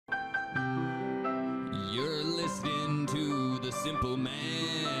Welcome to the Simple Man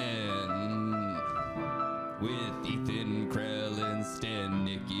with Ethan Krellensten,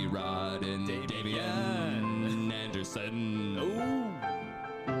 Nicky Rod, and Damian Anderson.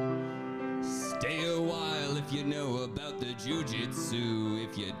 Stay a while if you know about the jiu-jitsu.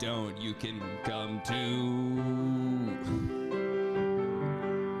 If you don't, you can come too.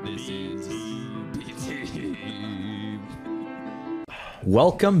 This is PT.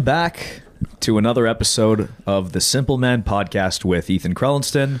 Welcome back to another episode of the Simple Man podcast with Ethan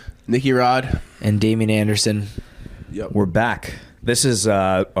Krellensten, Nicky Rod, and Damian Anderson. Yep. We're back. This is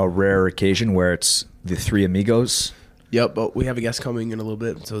a rare occasion where it's the three amigos. Yep, but we have a guest coming in a little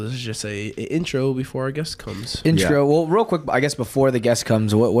bit, so this is just a intro before our guest comes. Intro. Yeah. Well, real quick, I guess before the guest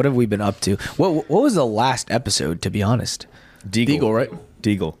comes, what have we been up to? What was the last episode, to be honest? Deagle, right?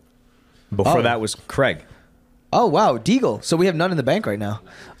 Deagle. Before that was Craig. Oh, wow, Deagle. So we have none in the bank right now.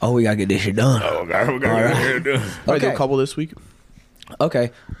 Oh, we got to get this shit done. Oh, God, we got to get it done. I do a couple this week.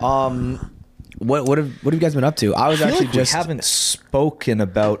 Okay. What have you guys been up to? I was actually we haven't spoken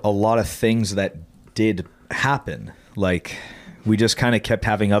about a lot of things that did happen. Like, we just kind of kept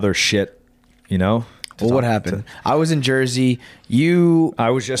having other shit, you know? Well, what happened? I was in Jersey. I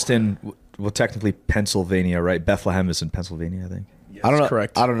was just in, well, technically Pennsylvania, right? Bethlehem is in Pennsylvania, I think. Yes, I don't know.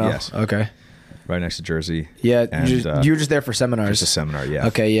 Correct. I don't know. Yes. Okay. Right next to Jersey. Yeah, and, you were just there for seminars. Just a seminar, yeah.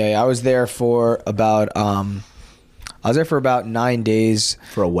 Okay, yeah. I was there for about 9 days.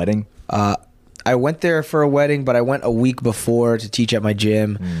 For a wedding? I went there for a wedding, but I went a week before to teach at my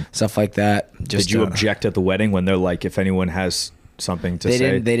gym, stuff like that. Did you object at the wedding when they're like, if anyone has something to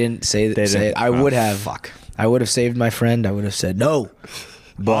say? They didn't say it. I would have. Fuck. I would have saved my friend. I would have said no.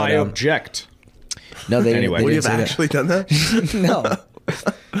 But I object. No, they Anyway. didn't. Would you have actually done that? No.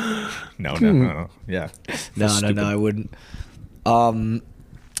 No. Yeah. No, I wouldn't.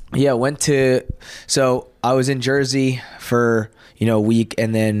 Yeah, so I was in Jersey for, a week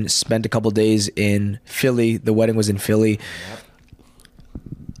and then spent a couple days in Philly. The wedding was in Philly. Yep.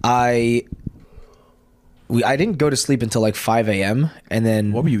 I didn't go to sleep until like 5 a.m. and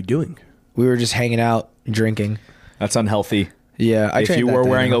then What were you doing? we were just hanging out, drinking. That's unhealthy. Yeah, If you were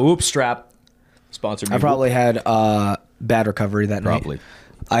wearing a whoop strap, sponsor me. I probably had bad recovery that Probably. night.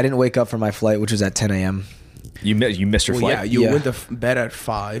 I didn't wake up for my flight, which was at 10 a.m. You missed your flight. Yeah, you Yeah. went to bed at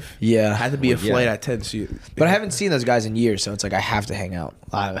 5. Yeah. Had to be a Well, yeah. flight at 10. So But I haven't seen those guys in years, so it's like I have to hang out.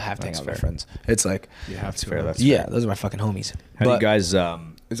 I have to hang out with my friends. It's like, you have to. fair, that's yeah, those are my fucking homies. How do you But guys...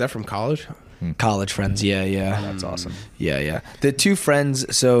 Is that from college? college friends, yeah. That's awesome. Yeah. The two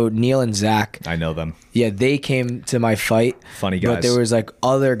friends, so Neil and Zach, I know them. yeah, they came to my fight. Funny guys. But there was like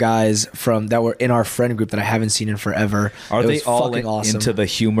other guys that were in our friend group that I haven't seen in forever. Are It they was all fucking awesome. into the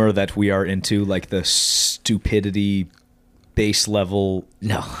humor that we are into, like the stupidity base level?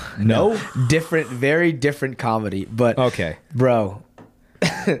 No. Very different comedy. But Okay. bro,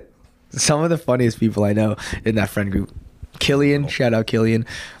 some of the funniest people I know in that friend group. Killian, shout out Killian.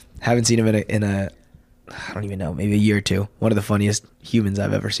 Haven't seen him in a I don't even know, maybe a year or two. One of the funniest humans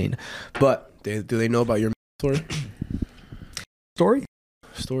I've ever seen. But Do they know about your story? Story?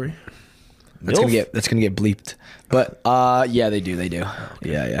 that's gonna get bleeped. But yeah, they do.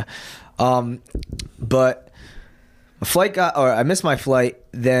 Yeah. But I missed my flight.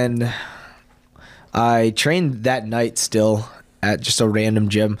 Then I trained that night still at just a random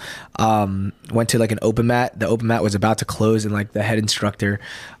gym. Went to like an open mat. The open mat was about to close, and like the head instructor,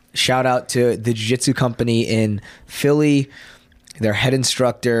 shout out to the jiu-jitsu company in Philly, their head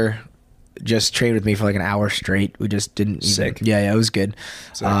instructor just trained with me for like an hour straight. We just didn't even, Sick. Yeah, it was good.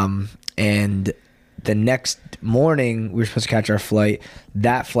 Sick. And the next morning we were supposed to catch our flight.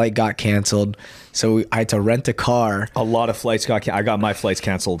 That flight got canceled, so I had to rent a car. A lot of flights I got my flights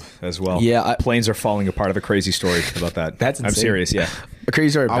canceled as well. Yeah, planes are falling apart. I have a crazy story about that. That's insane. I'm serious. Yeah. A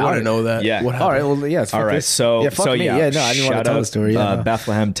crazy story. I want to know that. Yeah. What All happened? right. Well, yeah. All right. This. So fuck me. yeah. Yeah. No, I didn't want to shout tell out, the story. Yeah, no.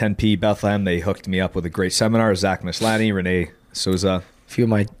 Bethlehem, 10P Bethlehem. They hooked me up with a great seminar. Zach Mislani, Renee Souza. A few of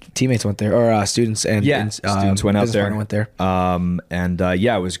my teammates went there, or students and students went out business there. partner went there.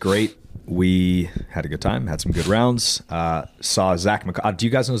 Yeah, it was great. We had a good time, had some good rounds. Saw Zach. Do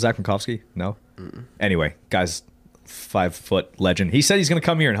you guys know Zach Makovsky? No. Anyway, guys, 5-foot legend. He said he's going to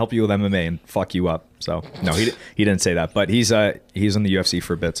come here and help you with MMA and fuck you up. So no, he didn't say that, but he's in the UFC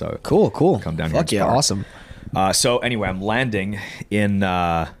for a bit. So Cool. Come down Fuck here. And yeah, spar. awesome. So anyway, I'm landing in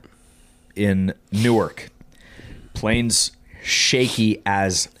Newark. Plane's shaky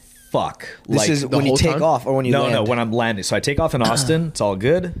as fuck. This is when you take off or when you land? No, when I'm landing. So I take off in Austin. It's all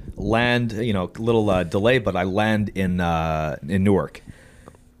good. Land, little delay, but I land in Newark.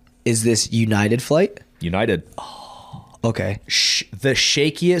 Is this United flight? United. Okay. The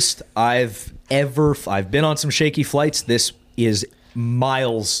shakiest I've been on some shaky flights. This is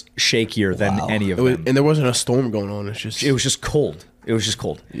miles shakier than any of them. And there wasn't a storm going on. It was just cold.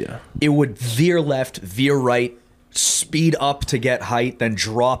 Yeah. It would veer left, veer right, speed up to get height, then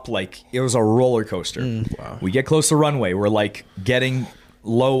drop like it was a roller coaster. Wow. We get close to runway. We're like getting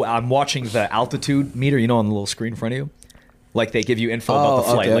low. I'm watching the altitude meter, on the little screen in front of you. Like they give you info about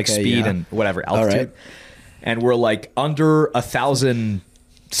the flight, speed and whatever, altitude. All right. And we're like under 1,000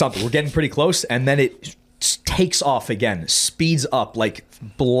 something. We're getting pretty close. And then it takes off again, speeds up, like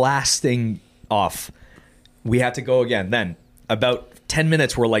blasting off. We had to go again. Then about 10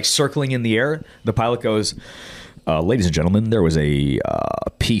 minutes, we're like circling in the air. The pilot goes, ladies and gentlemen, there was a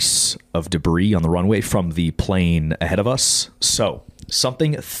piece of debris on the runway from the plane ahead of us. So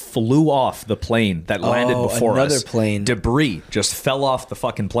something flew off the plane that landed before us. Another plane. Debris just fell off the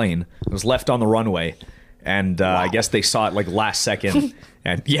fucking plane. It was left on the runway. And I guess they saw it like last second.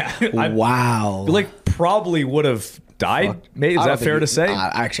 And yeah. Wow. Like probably would have died. Maybe is that fair to say?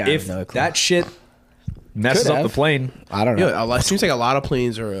 Actually, I have if no clue. that shit messes up the plane, I don't know. Yeah, it seems like a lot of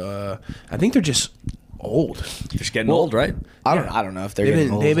planes are. I think they're just old. just getting old, right? I don't know if they're They've getting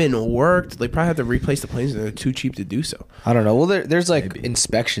been old. they've been worked. They probably have to replace the planes, and they're too cheap to do so. I don't know. Well, there's like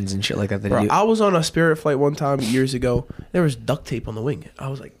inspections and shit like that. Bro, Do. I was on a Spirit flight one time years ago. There was duct tape on the wing. I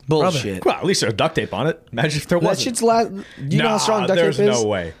was like, Bullshit. Well, at least there's duct tape on it. Imagine if there That wasn't. shit's you know how strong duct tape is? There's no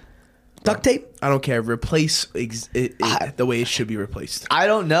way. Duct tape? I don't care. Replace it the way it should be replaced. I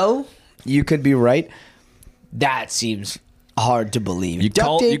don't know. You could be right. That seems hard to believe. You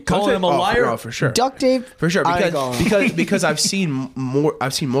calling him a liar? For sure. Duct tape? For sure, I ain't going. because I've seen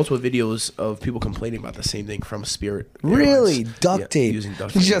multiple videos of people complaining about the same thing from Spirit. Really? Airlines. Duct Yeah, tape? using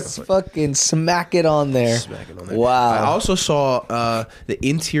duct tape. Just fucking smack it on there. Smack it on there. Wow. I also saw the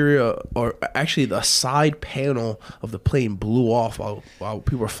interior, or actually the side panel of the plane blew off while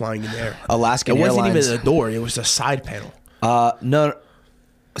people were flying in there. Alaskan It wasn't Airlines. even the door; it was the side panel. No.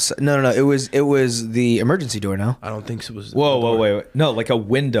 It was the emergency door. No. I don't think it was. Whoa, wait. No, like a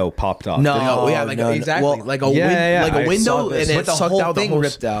window popped off. No. Exactly. Well, like a I window, saw and this. it But the sucked whole out thing the whole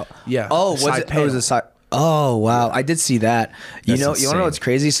ripped out. Yeah. Oh, was side it? It was panel. a side. Oh wow, I did see that. You That's know, you want to know insane. what's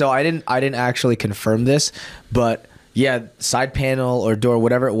crazy? So I didn't actually confirm this, but yeah, side panel or door,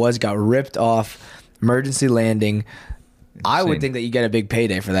 whatever it was, got ripped off. Emergency landing. I would Insane. think that you get a big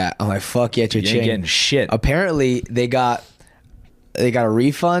payday for that. I'm like, fuck yeah, You ain't cha-ching. getting shit. Apparently, they got a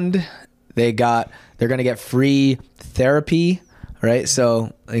refund. They're gonna get free therapy, right?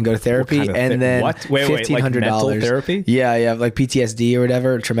 So they can go to therapy, kind of and then what? Wait, like $1,500 mental therapy? Yeah, like PTSD or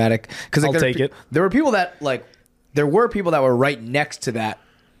whatever, traumatic. Because I'll take it. There were people that were right next to that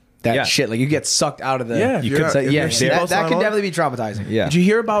Yeah. shit. Like you get sucked out of the. Yeah, You could say- if yeah. your seatbelt's That not could on- definitely be traumatizing. Yeah. Did you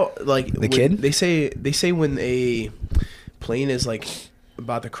hear about like The kid? They say when a plane is like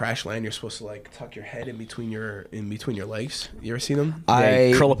about to crash land, you're supposed to like tuck your head in between your legs. You ever seen them?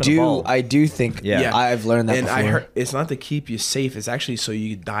 I curl up in a ball. do think. Yeah. I've learned that And before. I heard it's not to keep you safe. It's actually so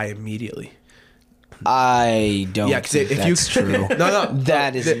you die immediately. I don't. Yeah, because think if that's you true. no,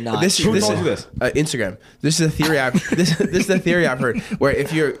 That is not This true. is Who told you this? Instagram. This is a theory. This is the theory I've heard. Where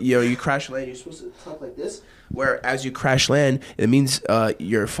if you crash land, you're supposed to tuck like this. Where as you crash land, it means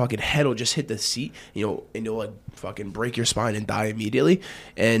your fucking head will just hit the seat, and you'll like fucking break your spine and die immediately.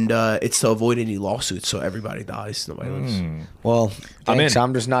 And it's to avoid any lawsuits, so everybody dies. Nobody lives. Well, I'm thanks. in.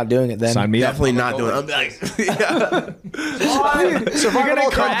 I'm just not doing it then. Sign me up. Definitely not doing it. I'm like, So if you're gonna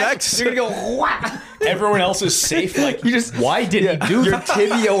crash, you're gonna go. Whack. Everyone else is safe. Like you just. Why did he do Your that?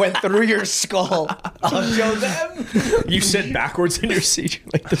 tibia went through your skull. I'll show them. You sit backwards in your seat. You're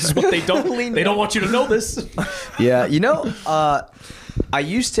like this is what they don't. They don't want you to know this. Yeah, I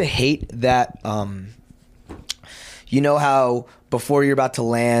used to hate that. You know how before you're about to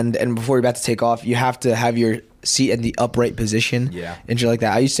land and before you're about to take off, you have to have your seat in the upright position. Yeah. and shit like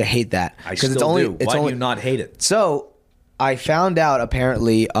that. I used to hate that I still it's only do. it's Why only do you not hate it? So I found out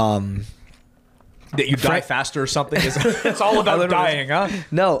apparently. That you die faster or something? It's all about dying, huh?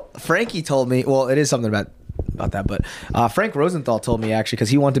 No, Frankie told me. Well, it is something about that, but Frank Rosenthal told me actually because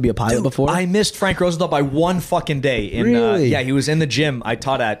he wanted to be a pilot before. I missed Frank Rosenthal by one fucking day. Really? Yeah, he was in the gym I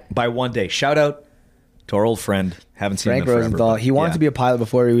taught at by one day. Shout out to our old friend. Haven't seen Frank him in forever, Rosenthal. but He wanted yeah. to be a pilot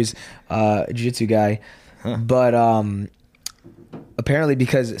before. He was a jiu-jitsu guy, but apparently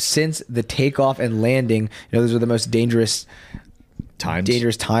because since the takeoff and landing, those are the most dangerous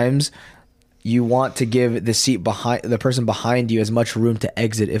times. you want to give the person behind you as much room to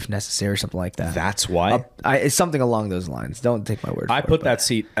exit if necessary, or something like that. That's why. It's something along those lines. Don't take my word for it. I put that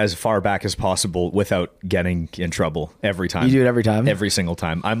seat as far back as possible without getting in trouble every time. You do it every time? Every single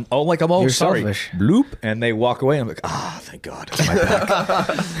time. I'm You're sorry. selfish. Bloop. And they walk away. I'm like, thank God. It's my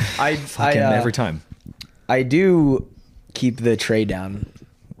back. Every time. I do keep the tray down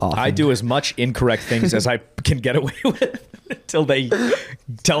often. I do as much incorrect things as I can get away with until they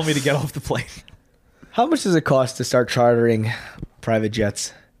tell me to get off the plane. How much does it cost to start chartering private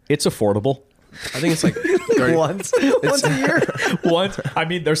jets? It's affordable. I think it's like once a year. Once. I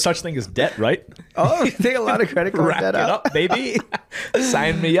mean, there's such thing as debt, right? Oh, you take a lot of credit card Rack debt it out? up, baby.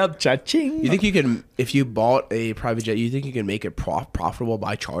 Sign me up, cha-ching. You think you can, if you bought a private jet, you think you can make it profitable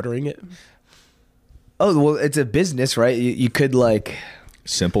by chartering it? Oh, well, it's a business, right? You could like...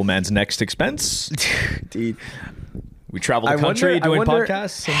 Simple Man's next expense. Dude. We travel the country doing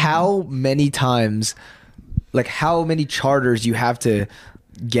podcasts. How many times, like how many charters you have to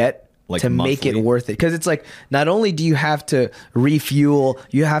get like to make it worth it? Because it's like, not only do you have to refuel,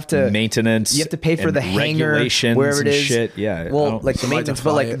 you have to maintenance, you have to pay for and the hangar, regulations wherever it and is. shit. Yeah. Well, like the maintenance,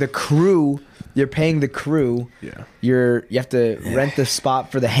 but like the crew, you're paying the crew. Yeah. You have to rent the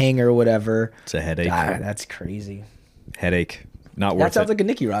spot for the hangar or whatever. It's a headache. God, that's crazy. Headache. Not worth it. That sounds like a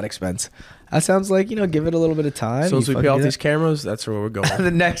Nicky Rod expense. That sounds like, give it a little bit of time. So as we pay off these cameras, that's where we're going. The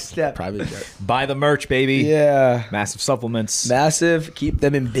next step. Private jet. Buy the merch, baby. Yeah. Massive supplements. Massive. Keep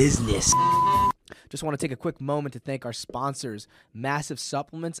them in business. Just want to take a quick moment to thank our sponsors, Massive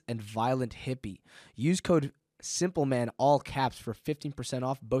Supplements and Violent Hippie. Use code SIMPLEMAN, all caps, for 15%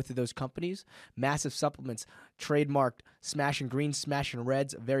 off both of those companies. Massive Supplements, trademarked Smash and Greens, Smash and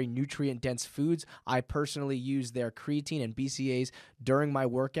Reds, very nutrient-dense foods. I personally use their creatine and BCAAs during my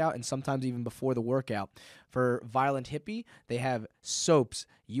workout and sometimes even before the workout. For Violent Hippie, they have soaps,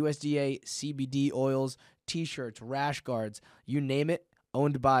 USDA CBD oils, T-shirts, rash guards, you name it,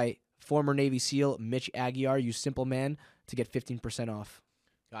 owned by former Navy SEAL Mitch Aguiar. Use Simple Man to get 15% off.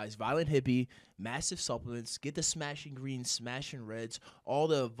 Guys, Violent Hippie, Massive Supplements, get the Smashing Greens, Smashing Reds, all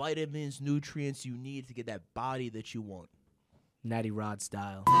the vitamins, nutrients you need to get that body that you want. Natty Rod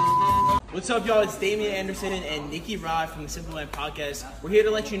style. What's up, y'all? It's Damian Anderson and Nicky Rod from the Simple Man Podcast. We're here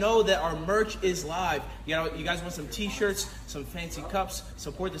to let you know that our merch is live. You guys want some t-shirts, some fancy cups,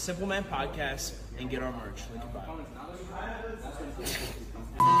 support the Simple Man Podcast, and get our merch. Link in bio.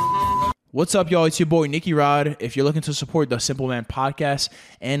 What's up, y'all? It's your boy, Nicky Rod. If you're looking to support the Simple Man Podcast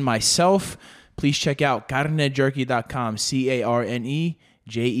and myself, please check out carnejerky.com, CarneJerky.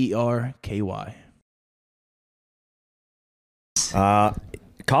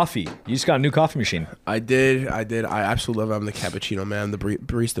 Coffee. You just got a new coffee machine. I did. I absolutely love it. I'm the cappuccino man, the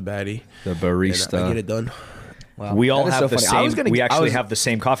barista baddie. The barista. And I get it done. Wow. We all That is have so the funny. same. We actually have the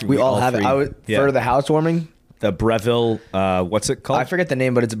same coffee. We all have three. it. For the housewarming, the Breville. What's it called? I forget the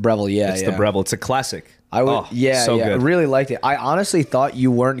name, but it's Breville. Yeah, It's the Breville. It's a classic. I would. So I good. really liked it. I honestly thought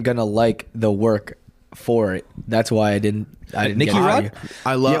you weren't gonna like the work for it. That's why I didn't Nicky get it Rod? you.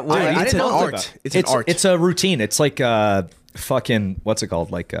 I love. Yeah, well, I it's didn't an know art. It's an art. It's a routine. It's like fucking what's it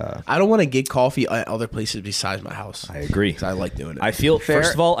called? Like I don't want to get coffee at other places besides my house. I agree. 'Cause I like doing it. I feel Fair.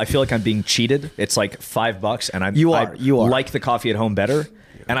 first of all, I feel like I'm being cheated. It's like $5, and You I are. like the coffee at home better,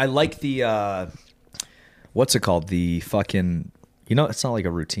 and I like the what's it called? The fucking it's not like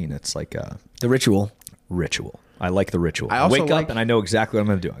a routine. It's like The ritual. ritual. I like the ritual. I also wake like- up and I know exactly what I'm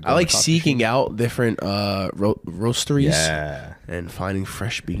going to do. I like seeking out different roasteries Yeah. and finding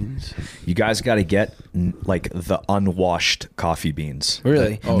fresh beans. You guys got to get like the unwashed coffee beans.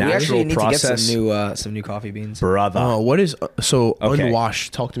 Really? The we natural actually need process. to get some new coffee beans. Brother. Oh, what is Okay.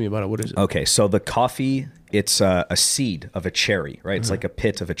 unwashed? Talk to me about it. What is it? Okay, so the coffee, it's a seed of a cherry, right? It's like a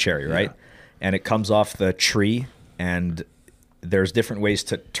pit of a cherry, right? And it comes off the tree, and there's different ways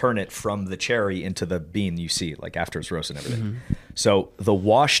to turn it from the cherry into the bean you see, like after it's roasted and everything. So the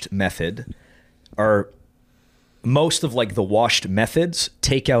washed method are most of like the washed methods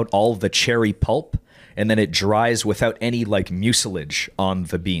take out all the cherry pulp, and then it dries without any like mucilage on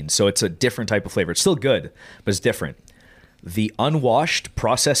the bean. So it's a different type of flavor. It's still good, but it's different. The unwashed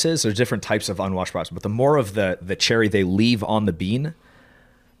processes, there's different types of unwashed processes, but the more of the cherry they leave on the bean,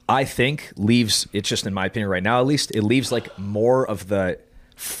 I think leaves, it's just in my opinion right now at least, it leaves like more of the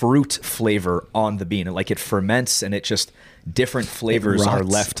fruit flavor on the bean. Like it ferments, and it just different flavors are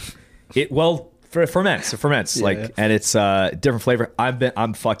rots. left. It ferments. Like, and it's different flavor.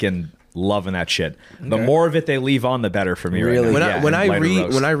 I'm fucking loving that shit. The more of it they leave on, the better for me. Really? Right now. When Yeah, I lighter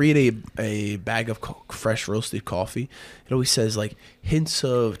roast. read a bag of fresh roasted coffee, it always says like hints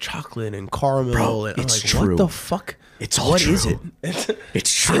of chocolate and caramel. Bro, and I'm it's like, true. what the fuck? It's all What true. is it?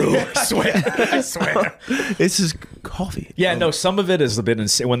 It's true. I swear. I swear. It's just coffee. Yeah, no, some of it is a bit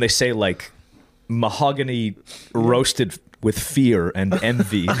insane when they say like mahogany roasted with fear and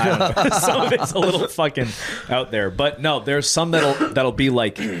envy. I don't know. Some of it's a little fucking out there. But no, there's some that'll be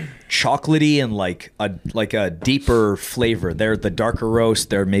like chocolatey and like a deeper flavor. They're the darker roast,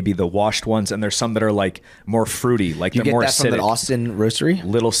 they're maybe the washed ones, and there's some that are like more fruity, like You they're get more that from the acidic. Austin roastery?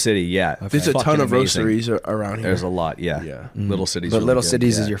 Little City, yeah. There's a ton Fucking of amazing. roasteries around here. There's a lot, yeah. Yeah. Little Cities. But really Little good,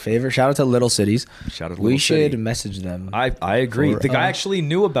 Cities yeah. is your favorite. Shout out to Little Cities. Shout out to We Little should City. message them. I agree. For, The guy actually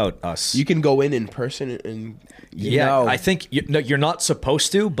knew about us. You can go in person and Yeah, No. I think you're not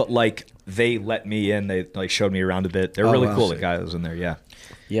supposed to, but like they let me in. They like showed me around a bit. They're really wow. cool. The guy that was in there. Yeah.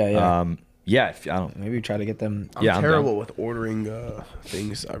 yeah. Yeah. If, I don't. Maybe try to get them. I'm Yeah, I'm terrible with ordering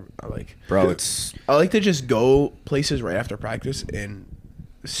things. I like. Bro, it's I like to just go places right after practice and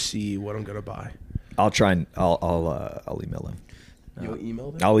see what I'm gonna buy. I'll try and I'll email them. You'll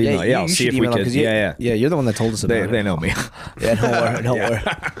email them. I'll email. Yeah, I'll see if we email them, could. 'cause you- Yeah. Yeah, you're the one that told us about They it. know me. Yeah, don't worry. Don't worry.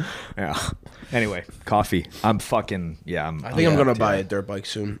 Yeah. Anyway, coffee. I'm fucking yeah. I think I'm gonna buy a dirt bike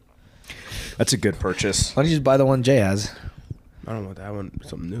soon. That's a good purchase. Why don't you just buy the one Jay has? I don't want that one.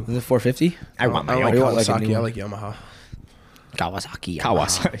 Something new. Is it 450? I want my I like own. You want like a Kawasaki. new I one? like Yamaha. Kawasaki.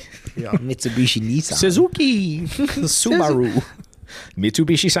 Kawasaki. Yeah. Mitsubishi Nissan. Suzuki. Subaru.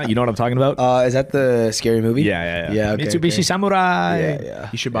 Mitsubishi. You know what I'm talking about? Is that the scary movie? Yeah. Yeah, okay, Mitsubishi okay. Samurai. Yeah.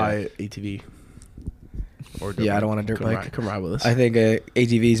 You should buy ATV. Or Yeah, I don't want a dirt come bike. Ride, come ride with us. I think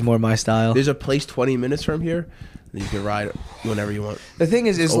ATV is more my style. There's a place 20 minutes from here that you can ride whenever you want. The thing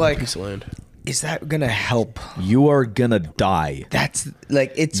is Open like, piece of land. is that gonna help? You are gonna die. That's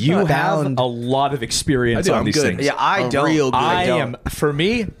like it's You have bound. a lot of experience I do, on I'm these good. things. Yeah, I I'm don't. real good. I don't. am, for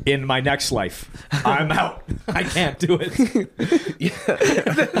me, in my next life, I'm out. I can't do it. You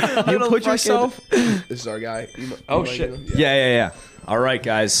Little put fucking- yourself. This is our guy. Oh, shit. Yeah. All right,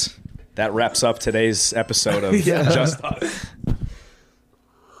 guys. That wraps up today's episode of Just Us.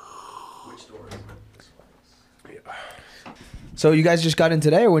 So you guys just got in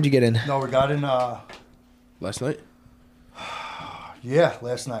today, or when'd you get in? No, we got in. Last night. Yeah,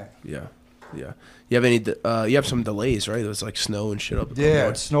 last night. Yeah. You have any? You have some delays, right? There was like snow and shit up. Yeah,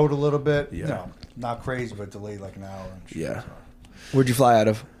 north. it snowed a little bit. Yeah. No, not crazy, but delayed like an hour. And shit. Yeah. Where'd you fly out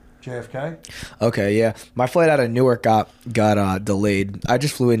of? JFK. Okay, yeah. My flight out of Newark got delayed. I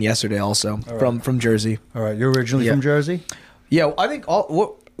just flew in yesterday, also from Jersey. All right, you're originally Yeah. from Jersey. Yeah, I think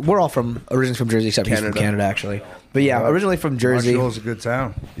we're all originally from Jersey, except he's from Canada. Canada, actually. But yeah, originally from Jersey. Montreal's a good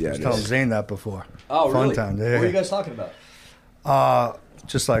town. Yeah, I was it telling is. Zane that before. Oh, Fun really? town. What Yeah. were you guys talking about?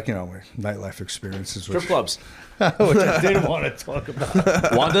 Just like nightlife experiences. Strip clubs. Which I didn't want to talk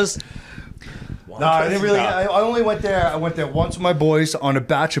about. Wanda's? No, I didn't really. I only went there. I went there once with my boys on a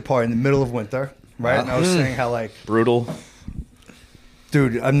bachelor party in the middle of winter, right? And I was saying how like, Brutal.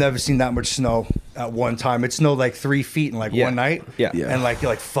 dude, I've never seen that much snow at one time. It snowed like 3 feet in like Yeah. one night. Yeah. And like you're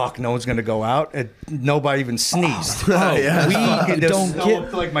like, fuck, no one's gonna go out. And nobody even sneezed. yeah. We Don't don't get-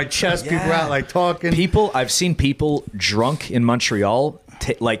 get like my chest. People were out like talking. I've seen people drunk in Montreal,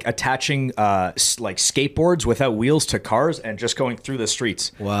 like attaching like skateboards without wheels to cars and just going through the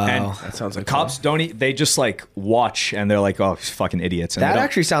streets. Wow. And That sounds like cops they just like watch and they're like, oh, fucking idiots. And That they don't-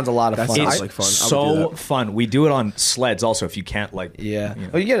 actually sounds a lot of That fun. sounds it's like fun. I would do so that. fun. We do it on sleds also. If you can't like, Yeah. you know.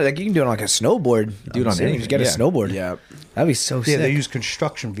 Well, you get it. Like you can do it on like a snowboard. Do it on You anything, just get a yeah. snowboard. Yeah. That'd be so Yeah, sick. they use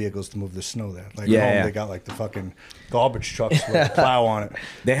construction vehicles to move the snow there. Like Yeah, home, yeah. they got like the fucking garbage trucks with a plow on it.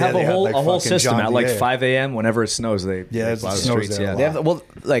 They have Yeah, a had, whole like, a whole fucking system John at like Deere. 5 a.m. whenever it snows. They Yeah, plow it the snows streets. there a Yeah, lot. They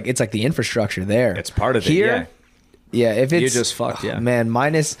have like it's like the infrastructure there. it's part of it. Here, Yeah. yeah. If it's just fucked, yeah. man,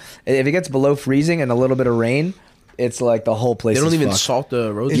 if it gets below freezing and a little bit of rain, it's like the whole place. They don't is even fucked. salt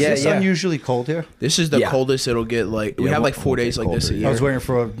the roads. Is Yeah, this yeah. unusually cold here? This is the Yeah. coldest it'll get. Like we Yeah, have like won't 4 get days like this a colder. year. I was waiting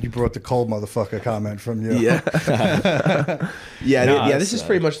for you brought the cold motherfucker comment from you. Yeah. yeah. No, Yeah. it's, This is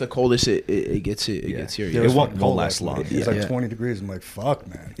pretty much the coldest it gets. It gets here. Yeah, It was won't fucking go cold last long. It was like Yeah. 20 degrees. I'm like, fuck,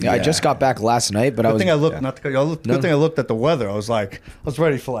 man. Yeah, I just got back last night, but I Good was. thing I looked. Not to cut you off, good thing I looked at the weather. I was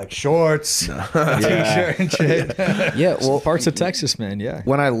ready for like shorts, t-shirt, and shit. Yeah, well, Parts of Texas, man. Yeah.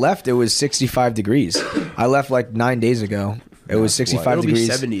 when I left, it was 65 degrees. I left like 9 days ago. It was 65 It'll be degrees.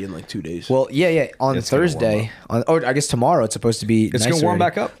 70 in like 2 days. Well, yeah. On It's gonna warm Thursday, or I guess tomorrow, it's supposed to be. It's gonna nicer warm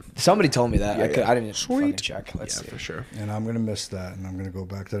already. back up. Somebody told me that. Yeah. I didn't fucking check. Let's yeah, see. for sure. And I'm gonna miss that, and I'm gonna go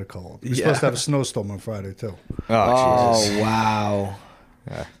back to the cold. We're Yeah. supposed to have a snowstorm on Friday too. Oh, Jesus. Oh wow.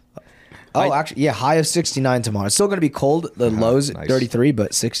 Oh, actually, yeah. High of 69 tomorrow. It's still going to be cold. The lows at nice. 33,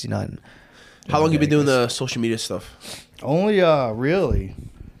 but 69. How long you been doing the social media stuff? Only really.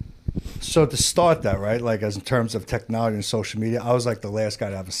 So to start that, right? Like as in terms of technology and social media, I was like the last guy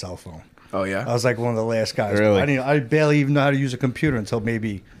to have a cell phone. Oh yeah. I was like one of the last guys. Really? I barely even know how to use a computer until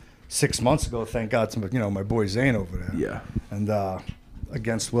maybe 6 months ago. Thank God, my boy Zane over there. Yeah. And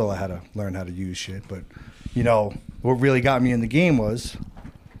against will, I had to learn how to use shit. But what really got me in the game was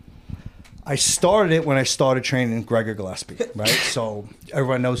I started it when I started training Gregor Gillespie, right? So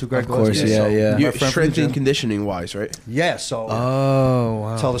everyone knows who Gregor Gillespie is. yeah, So yeah. You're my friend from the strength and gym. conditioning wise, right? Yeah, so Oh,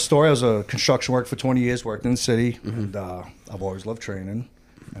 wow. tell the story. I was a construction worker for 20 years, worked in the city, and I've always loved training.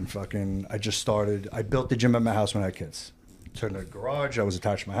 And I built the gym at my house when I had kids. Turned a garage. I was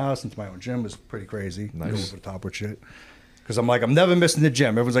attached to my house into my own gym. It was pretty crazy. Nice. Over the top with shit. Because I'm like, I'm never missing the gym.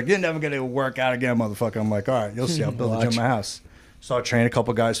 Everyone's like, you're never going to work out again, motherfucker. I'm like, all right, you'll see. I'll build a gym at my house. Started training a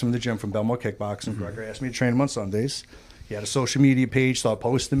couple guys from the gym from Belmore Kickboxing. Gregor asked me to train him on Sundays. He had a social media page, started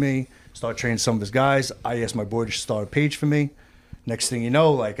posting me, started training some of his guys. I asked my boy to start a page for me. Next thing you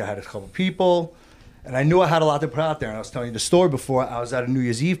know, like I had a couple people, and I knew I had a lot to put out there. And I was telling you the story before. I was at a New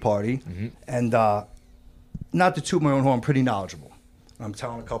Year's Eve party, and not to toot my own horn, I'm pretty knowledgeable. I'm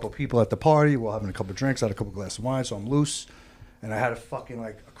telling a couple people at the party, we're having a couple drinks, I had a couple glasses of wine, so I'm loose. And I had a fucking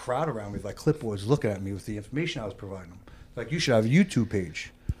a crowd around me with clipboards looking at me with the information I was providing them. Like, you should have a YouTube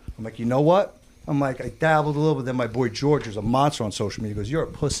page. I'm like, you know what? I'm like, I dabbled a little bit. Then my boy George, who's a monster on social media, goes, you're a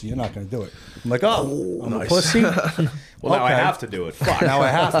pussy. You're not going to do it. I'm like, I'm a pussy? Well, now I have to do it. Fuck. Now I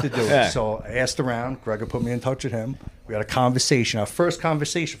have to do it. Yeah. So I asked around. Gregor put me in touch with him. We had a conversation. Our first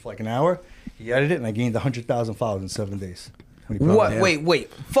conversation for an hour. He edited it, and I gained 100,000 followers in 7 days. What? Wait.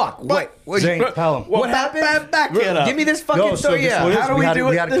 Fuck. Wait. Zane, tell him. What happened? Back it up. Give me this fucking story. This what it is. How do we do it?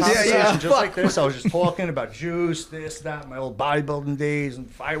 We had a conversation just Fuck. like this. I was just talking about juice, this, that, my old bodybuilding days, and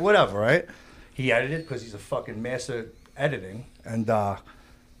fight, whatever, right? He edited because he's a fucking master editing, and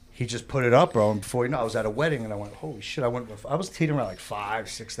he just put it up, bro. And before you know, I was at a wedding, and I went, holy shit! I was teetering around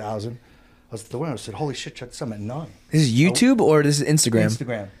 5,000-6,000. I was at the wedding. I said, holy shit! Check this out, I'm at 9. This is YouTube or this is Instagram?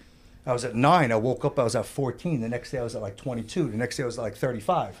 Instagram. I was at 9. I woke up. I was at 14. The next day, I was at 22. The next day, I was at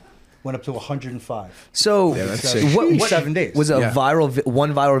 35. Went up to 105. So, that's sick. what 7 days. was it Yeah.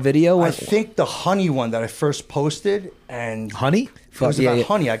 one viral video? I think the honey one that I first posted, and Honey? it was Yeah, about yeah.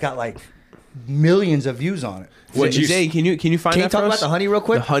 honey. I got millions of views on it. What, Zane, can you find Can you that talk for about us? the honey real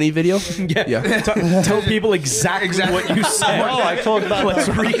quick? The honey video? Yeah. Tell people exactly what you said. No, I talked about Let's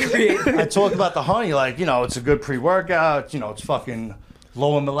recreate. I talked about the honey, it's a good pre-workout. It's fucking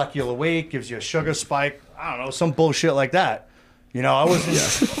low in molecular weight, gives you a sugar spike. I don't know, some bullshit like that. I wasn't.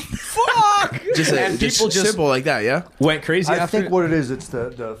 Fuck! Just simple like that, yeah? Went crazy I after think it? what it is, it's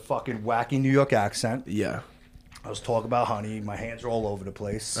the fucking wacky New York accent. Yeah. I was talking about honey. My hands are all over the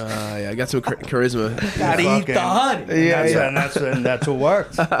place. Yeah, I got some charisma. Gotta eat the honey. And that's what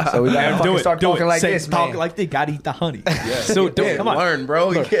worked. So we gotta fucking start talking like Say, this, talk man. like they gotta eat the honey. So come on. Learn,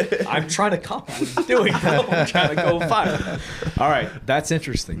 bro. I'm trying to copy what he's doing. I'm trying to go fire. All right, that's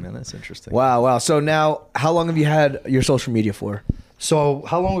interesting, man. That's interesting. Wow. So now, how long have you had your social media for? So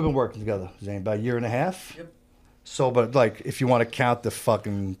how long have we been working together, Zane? About a year and a half? Yep. So, but if you want to count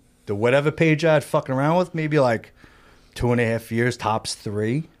the whatever page I had fucking around with, maybe 2.5 years, tops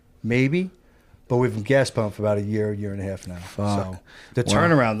 3, maybe. But we've been gas pumped for about a year and a half now. Fuck. So the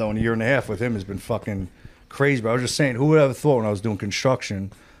turnaround, though, in a year and a half with him has been fucking crazy. But I was just saying, who would have thought when I was doing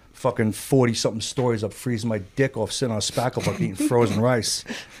construction, fucking 40-something stories up, freezing my dick off, sitting on a spackle bucket eating frozen rice,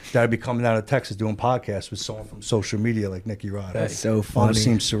 that I'd be coming down to Texas doing podcasts with someone from social media like Nicky Rod. That's so Almost funny.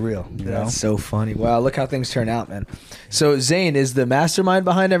 seems surreal, you know? That's so funny. Wow, look how things turn out, man. So Zane is the mastermind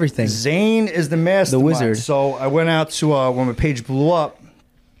behind everything. Zane is the mastermind. The wizard. So I went out to when my page blew up.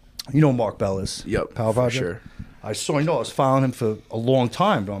 You know who Mark Bell is? Yep, Power for Project. sure. I saw. I was following him for a long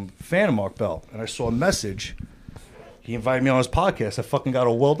time, but I'm a fan of Mark Bell, and I saw a message. He invited me on his podcast. I fucking got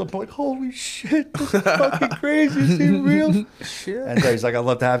all welled up. I'm like, holy shit, this is fucking crazy. Is he real? Shit. And he's like, I'd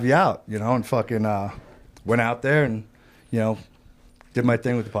love to have you out, and fucking went out there and, did my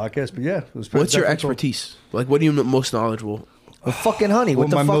thing with the podcast. But yeah, it was pretty What's your definitely cool. expertise? What are you most knowledgeable? Well, fucking honey. What What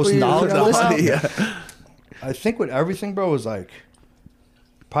the my fuck most were you knowledgeable listening about? to? Yeah. I think with everything, bro, is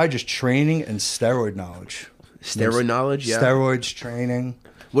probably just training and steroid knowledge. Steroid knowledge, yeah. Steroids, training.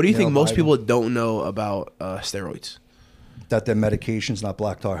 What do you think most Bible. people don't know about steroids? That their medication's not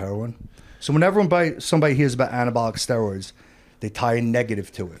black tar heroin. So whenever somebody hears about anabolic steroids, they tie a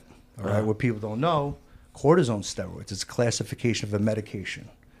negative to it. All right. What people don't know, cortisone steroids. It's a classification of a medication.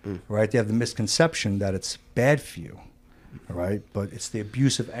 All right. They have the misconception that it's bad for you. All right. But it's the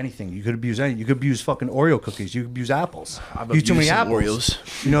abuse of anything. You could abuse anything. You could abuse fucking Oreo cookies. You could abuse apples. I've You eat too many abused some apples.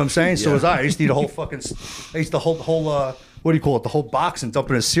 Oreos. You know what I'm saying? So Yeah. was I. I used to eat a whole fucking. I used to whole what do you call it, the whole box and dump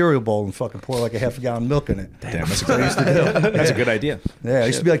it in a cereal bowl and fucking pour like a half a gallon of milk in it. Damn, that's a good idea. That's a good idea. Yeah, I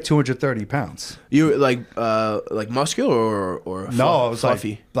used to be like 230 pounds. You like muscular or No, I was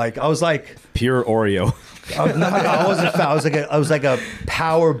fluffy? I was like Pure Oreo. I wasn't fat. I was like a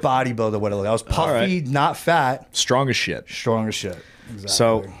power bodybuilder. Whatever. I was puffy, not fat, Strong as shit. strong as shit. Exactly.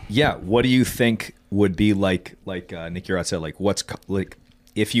 So yeah, what do you think would be like Nick Urad said, like what's like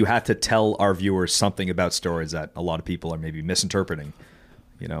if you had to tell our viewers something about steroids that a lot of people are maybe misinterpreting,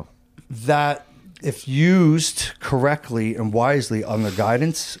 you know? that if used correctly and wisely under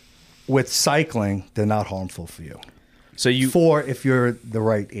guidance with cycling, they're not harmful for you. So If you're the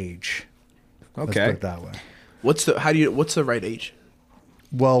right age. Let's okay. put it that way. What's the right age?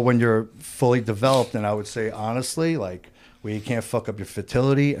 Well, when you're fully developed, and I would say honestly, like where you can't fuck up your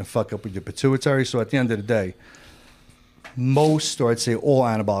fertility and fuck up with your pituitary. So at the end of the day, most, or I'd say all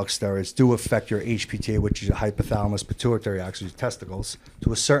anabolic steroids do affect your HPTA, which is your hypothalamus pituitary axis, your testicles,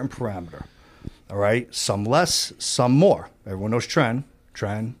 to a certain parameter. All right? Some less, some more. Everyone knows tren.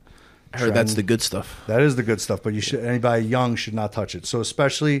 I heard that's the good stuff. That is the good stuff, but anybody young should not touch it. So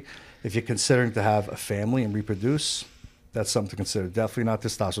especially if you're considering to have a family and reproduce, that's something to consider. Definitely not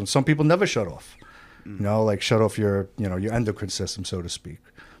testosterone. Some people never shut off. Like shut off your endocrine system, so to speak.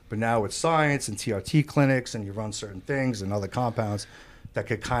 But now with science and TRT clinics, and you run certain things and other compounds that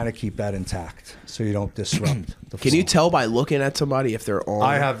could kind of keep that intact, so you don't disrupt the flow. Can you tell by looking at somebody if they're on?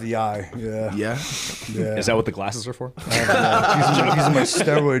 I have the eye. Yeah. Yeah. Yeah. Is that what the glasses are for? These are my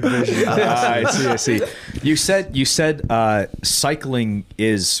steroid vision. I see. You said cycling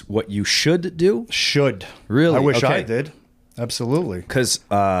is what you should do? Should. Really? I wish Okay. I did. Absolutely. Because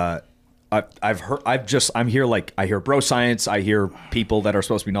I'm here, like, I hear bro science, I hear people that are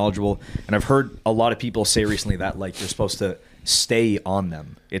supposed to be knowledgeable, and I've heard a lot of people say recently that, like, you're supposed to stay on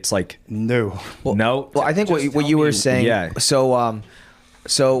them. It's like, No. no. Well, I think what you were saying. Yeah. So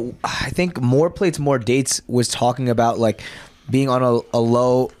I think More Plates, More Dates was talking about like being on a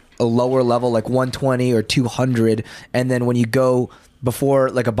lower level, like 120 or 200, and then when you go before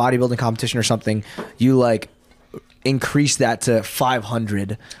like a bodybuilding competition or something, you like increase that to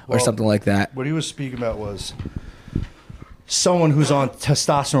 500 or something like that. What he was speaking about was someone who's on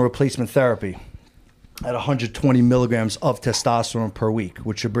testosterone replacement therapy at 120 milligrams of testosterone per week,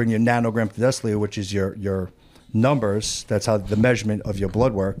 which should bring your nanogram per deciliter, which is your numbers. That's how the measurement of your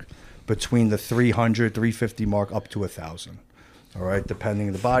blood work, between the 300, 350 mark up to 1,000. All right, depending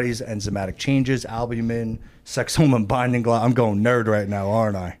on the body's enzymatic changes, albumin, sex hormone binding glide. I'm going nerd right now,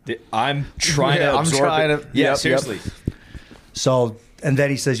 aren't I? I'm trying to I'm absorb trying it. to- Yeah, yep, seriously. So, and then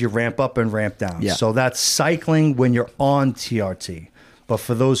he says you ramp up and ramp down. Yeah. So that's cycling when you're on TRT. But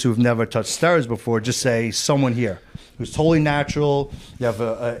for those who've never touched steroids before, just say someone here who's totally natural, you have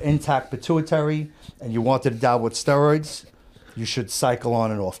an intact pituitary, and you wanted to dabble with steroids, you should cycle on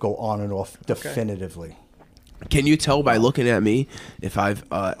and off, go on and off definitively. Can you tell by looking at me if I've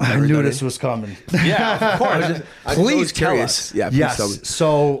I ever knew done this it? was coming. Yeah, of course. Please tell curious. Yeah, please tell me. Yes.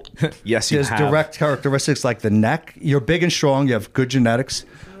 So Yes, you there's have. direct characteristics like the neck. You're big and strong. You have good genetics.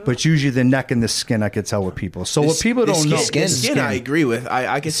 But it's usually the neck and the skin I could tell with people. So what people don't know. The skin, I agree with.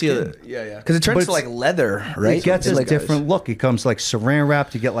 I can see it. Yeah. Because it turns But to like leather, right? It gets It's a like different look. It comes like saran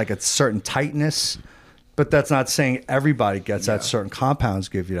wrapped. You get like a certain tightness. But that's not saying everybody gets that. Certain compounds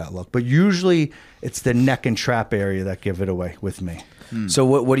give you that look. But usually it's the neck and trap area that give it away with me. So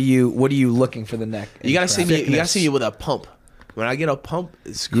what are you looking for the neck? You gotta see me. You gotta Thickness. see me with a pump. When I get a pump,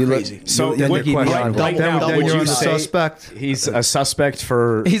 it's You look- crazy. So Then what, your question- right, right then- now, then would you're you on the say suspect. he's a suspect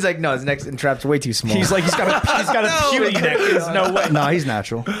for... He's like, no, his neck's and trap's way too small. He's like, he's got a puny neck. There's no way. No, he's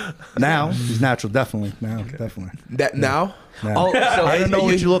natural. Now he's natural, definitely. Now, definitely. That now. Now. Oh, so I don't know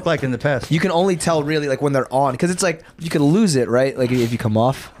what you look like in the past. you can only tell really like when they're on, because it's like you could lose it, right? Like if you come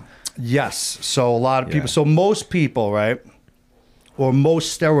off. Yes. So a lot of people. Yeah. So most people, right, or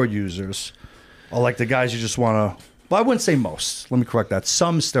most steroid users, are like the guys you just want to. Well, I wouldn't say most. Let me correct that.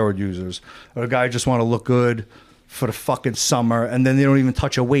 Some steroid users are the guy who just want to look good for the fucking summer, and then they don't even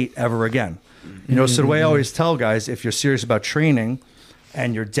touch a weight ever again. You know. So the way I always tell guys, if you're serious about training,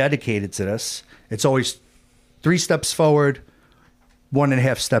 and you're dedicated to this, it's always 3 steps forward,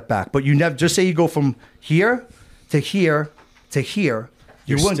 1.5 step back. But you never just say you go from here to here to here.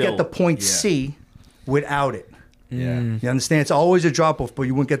 You You're wouldn't still- get the point yeah. C without it. Yeah. You understand? It's always a drop off, but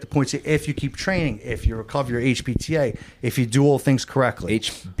you wouldn't get the point C if you keep training, if you recover your HPTA, if you do all things correctly.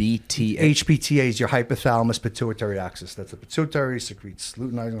 HBTA. HPTA is your hypothalamus pituitary axis. That's the pituitary secretes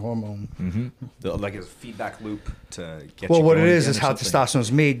luteinizing hormone. Like a feedback loop to get Well, you what going it is again or how something. testosterone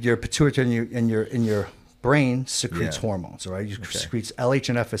is made. Your pituitary and your brain secretes Yeah. hormones, all right? You secretes LH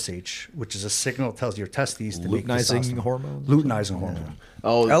and FSH, which is a signal that tells your testes to make Luteinizing testosterone. hormones? Luteinizing hormone.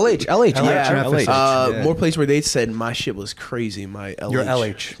 Oh, LH. Yeah, LH. Yeah. More places where they said my shit was crazy. My LH. Your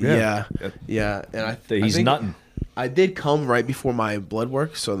LH, Yeah. And I He's think nutting. I did come right before my blood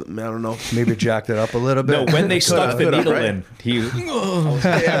work, so I don't know. Maybe jacked it up a little No, bit. when they stuck the could've, needle right? in, he.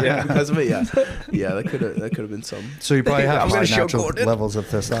 Yeah, because of it. Yeah. That could have been some. So you probably have I'm gonna high show natural Gordon. levels of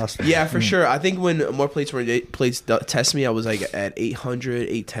testosterone. Yeah, for sure. I think when more plates test me, I was like at 800,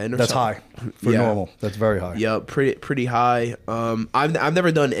 810 or That's something. high for Yeah. normal. That's very high. Yeah, pretty high. I've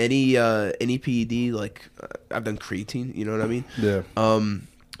never done any PED. Like I've done creatine. You know what I mean? Yeah.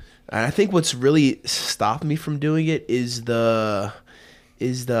 And I think what's really stopped me from doing it is the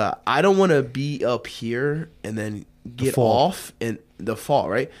I don't want to be up here and then get fall. off and the fall,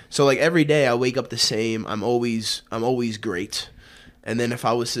 right? So like every day I wake up the same. I'm always great. And then if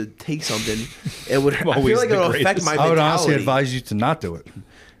I was to take something, it would. I always feel like the it'll affect greatest. my I mentality. would honestly advise you to not do it.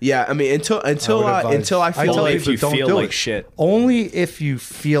 Yeah, I mean until I feel tell like if you don't feel do like it. shit. Only if you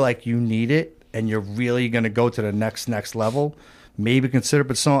feel like you need it and you're really going to go to the next level, maybe consider.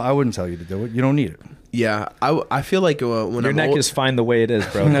 But I wouldn't tell you to do it. You don't need it. yeah, I feel like when Your I'm neck old, is fine the way it is,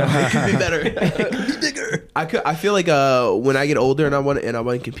 bro. it could be better. It could be bigger. I feel like when I get older and I want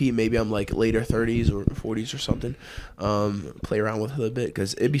to compete, maybe I'm like later 30s or 40s or something. Play around with it a bit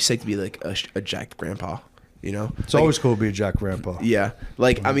because it'd be sick to be like a jacked grandpa. You know, It's always cool to be a jack grandpa. yeah.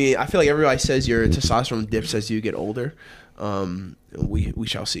 Like I mean, I feel like everybody says your testosterone dips as you get older. We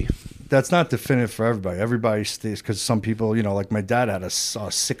shall see. That's not definitive for everybody. Everybody stays because some people, like my dad had a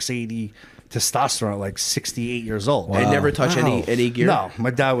 680 testosterone at like 68 years old. And never touch any gear. No,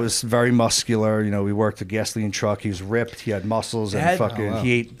 my dad was very muscular. We worked a gasoline truck. He was ripped. He had muscles and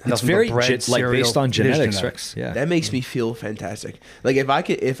he ate nothing It's very but bread, like cereal. based on It is genetics, right? Yeah. That makes me feel fantastic. Like if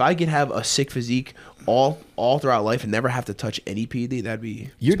I could have a sick physique all throughout life and never have to touch any PED, that'd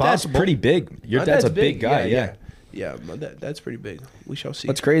be. Your dad's possible. pretty big. Your My dad's a big guy. Yeah. Yeah, my dad's pretty big. We shall see.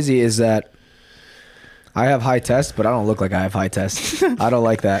 What's crazy is that I have high tests, but I don't look like I have high tests. I don't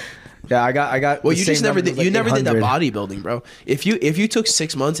like that. Yeah, I got. Well, the you just same never numbers, did. You like never did that 800. bodybuilding, bro. If you took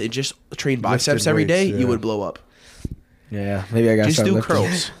 6 months and just trained biceps Lifted every day, weights, you yeah. would blow up. Yeah, maybe I got to Just start do lifting.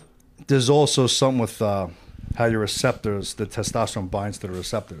 curls. There's also something with how your receptors, the testosterone binds to the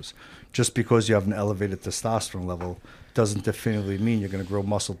receptors. Just because you have an elevated testosterone level doesn't definitively mean you're going to grow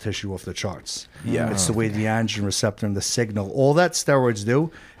muscle tissue off the charts. Yeah. It's the way the androgen receptor and the signal, all that steroids do,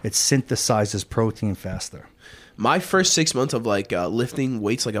 it synthesizes protein faster. My first 6 months of like lifting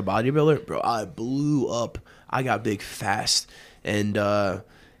weights like a bodybuilder, bro, I blew up. I got big fast, and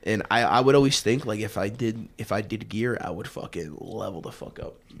I would always think like if I did gear, I would fucking level the fuck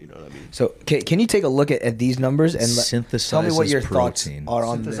up. You know what I mean? So can you take a look at these numbers and tell me what your protein. thoughts are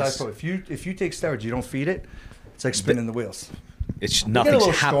on Synthesized this? protein. If you take steroids, you don't feed it, it's like spinning the wheels. It's You get a nothing's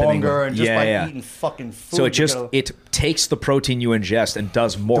little happening. stronger and just by eating fucking food. So you it just get a- it takes the protein you ingest and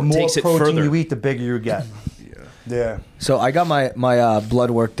does more. the more takes it protein further. you eat, the bigger you get. Yeah. So I got my blood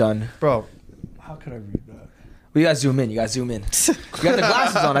work done. Bro, how could I read that? Well, you guys zoom in. You ys zoom in. You got the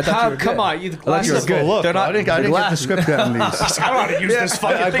glasses on. I thought you were good. Come on, you the I thought you were glasses. good. Look, They're not. I didn't get the glasses. script yet on these. I don't know how to use this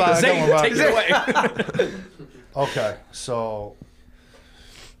fucking thing. I Zane, don't take it away. Okay, so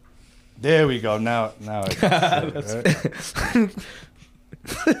there we go. Now I right?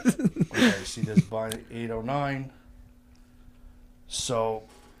 Okay, see this bind 809. So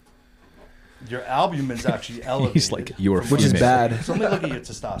your albumin's actually elevated. He's like, you were Which is female. bad. So let me look at your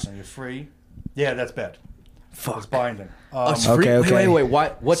testosterone. You're free. Yeah, that's bad. Fuck. It's binding. Okay, okay. Wait.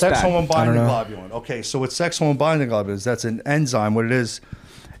 What's sex that? hormone binding know. globulin. Okay, so with sex hormone binding globulins, that's an enzyme. What it is,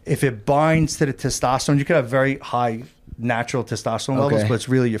 if it binds to the testosterone, you can have very high natural testosterone levels, Okay. but it's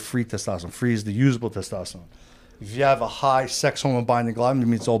really your free testosterone. Free is the usable testosterone. If you have a high sex hormone binding globulin, it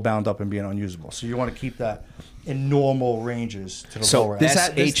means it's all bound up and being unusable. So you want to keep that in normal ranges to the So lower this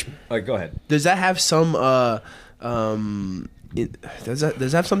end. ha- SH. Go ahead. Does that have some does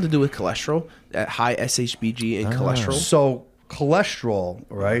that have something to do with cholesterol? At high SHBG and cholesterol? So cholesterol,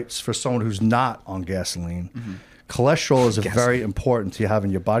 right, for someone who's not on gasoline, cholesterol is very important to have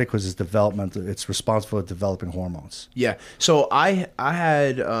in your body because it's developmental. It's responsible for developing hormones. Yeah. So I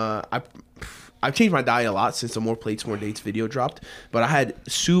had I've changed my diet a lot since the More Plates, More Dates video dropped. But I had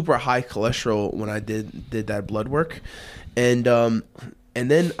super high cholesterol when I did that blood work. And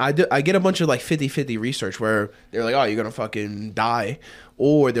then I get a bunch of like 50-50 research where they're like, oh, you're going to fucking die.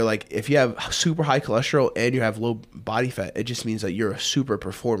 Or they're like, if you have super high cholesterol and you have low body fat, it just means that you're a super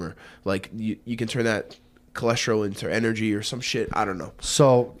performer. Like you can turn that cholesterol into energy or some shit. I don't know.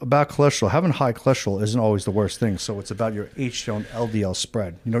 So about cholesterol, having high cholesterol isn't always the worst thing. So it's about your HDL and LDL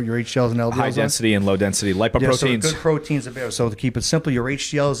spread. You know what your HDLs and LDLs High density and low density Yeah, so lipoproteins. good proteins are better. So to keep it simple, your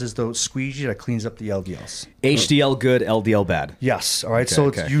HDLs is the squeegee that cleans up the LDLs. HDL good, LDL bad. Yes. All right. Okay, so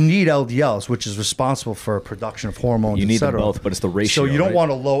okay. you need LDLs, which is responsible for production of hormones. You need them etc. both, but it's the ratio. So you don't right?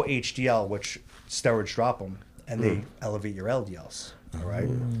 want a low HDL, which steroids drop them, and they elevate your LDLs. All right.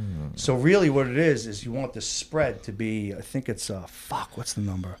 So really, what it is you want the spread to be. I think it's what's the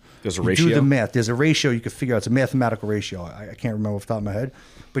number? There's a You ratio? Do the math. There's a ratio you can figure out. It's a mathematical ratio. I can't remember off the top of my head.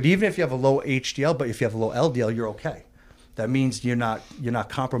 But even if you have a low HDL, but if you have a low LDL, you're okay. That means you're not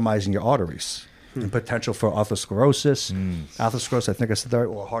compromising your arteries. And potential for atherosclerosis. Atherosclerosis, I think I said that right,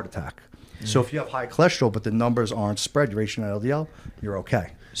 or a heart attack. So if you have high cholesterol, but the numbers aren't spread, your HDL and LDL, you're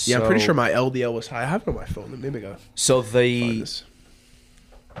okay. Yeah, I'm pretty sure my LDL was high. I have it on my phone. Maybe I gotta So find this.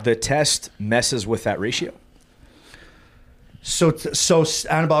 the test messes with that ratio. So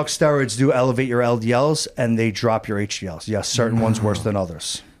anabolic steroids do elevate your LDLs and they drop your HDLs. Yes, certain ones worse than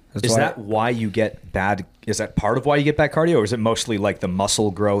others. Is that why you get bad? Is that part of why you get bad cardio, or is it mostly like the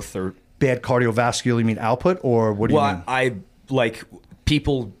muscle growth or? Bad cardiovascular, you mean output, or what do you mean? I like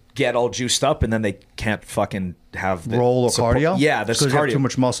people get all juiced up and then they can't fucking have the Roll or support. cardio? Yeah, there's because you have cardio. too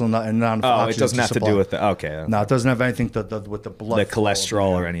much muscle and not Oh, enough it doesn't oxygen have to supply. do with the okay. No, it doesn't have anything with the blood. The flow. cholesterol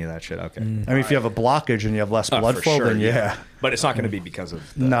or any of that shit. Okay. I mean, if you have a blockage and you have less Oh, blood for flow, sure, then yeah. But it's not going to be because of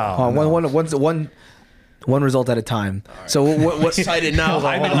the, No. One result at a time. So what? Excited now.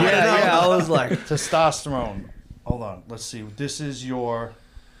 I was like, Testosterone. Hold on. Let's see. This is your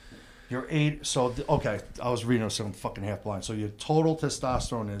 8. So okay, I was reading this. I'm fucking half blind. So your total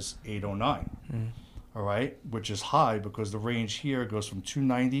testosterone is 809. All right, which is high because the range here goes from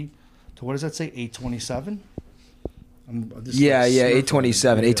 290 to what does that say? 827. yeah,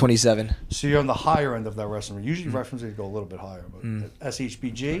 827, 827. So you're on the higher end of that reference range. Usually reference range go a little bit higher, but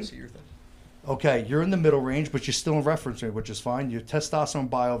SHBG. Okay, you're in the middle range, but you're still in reference range, which is fine. Your testosterone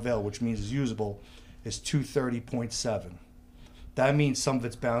bioavail, which means is usable, is 230.7. That means some of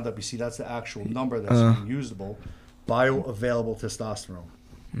it's bound up. You see, that's the actual number that's being usable. Bioavailable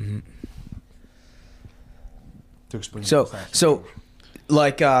testosterone. To explain. So,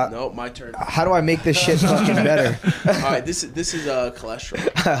 like, No, my turn. how do I make this shit fucking better? All right, this is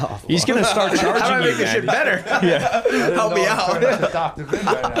cholesterol. He's going to start How do I charging make you, this shit man. better? Help me out. Dr. Vin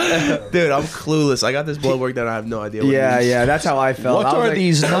right now. Dude, I'm clueless. I got this blood work that I have no idea what it is. Yeah, that's how I felt. What I was are like,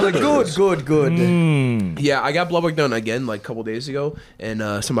 these numbers? Good. Yeah, I got blood work done again like a couple days ago,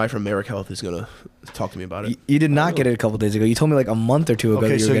 and somebody from Merrick Health is going to talk to me about it. You did not get it a couple days ago. You told me like a month or two ago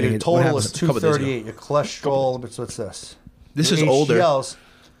Okay, you were so getting your it. What total is happened? Couple days ago. 238. Your cholesterol, what's this? This Your is older. HDLs,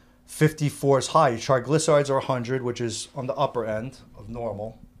 54 is high. Your triglycerides are 100, which is on the upper end of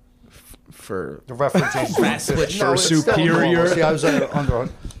normal. For The reference is Fat switch no, for it's still superior. normal. See, I was under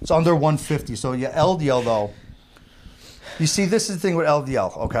it's under 150. So your LDL though. You see, this is the thing with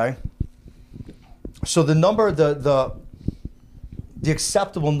LDL. Okay. So the number, the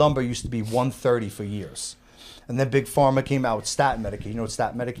acceptable number used to be 130 for years, and then Big Pharma came out with statin medication. You know what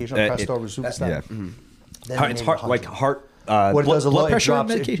statin medication? Crestor, Rosuvastatin. Yeah. Then they It's made it heart, like 100. heart. What it does, blood it pressure drops,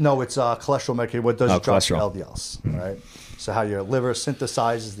 medication? no, it's cholesterol medication. What it does, Oh, it drops your cholesterol. LDLs, right? So how your liver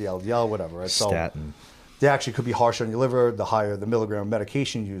synthesizes the LDL, whatever, right? So Statin. they actually could be harsh on your liver, the higher the milligram of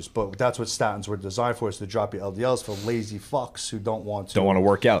medication used. But that's what statins were designed for, is to drop your LDLs for lazy fucks who don't want to. Don't want to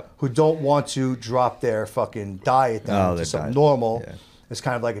work out. Who don't want to drop their fucking diet down their to something diet. normal. Yeah. It's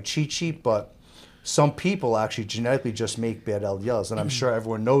kind of like a cheat sheet, but some people actually genetically just make bad LDLs. And I'm sure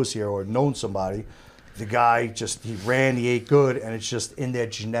everyone knows here or known somebody. The guy he ran, he ate good, and it's just in their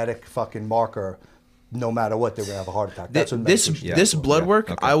genetic fucking marker. No matter what, they're gonna have a heart attack. That's what this medication this is for. blood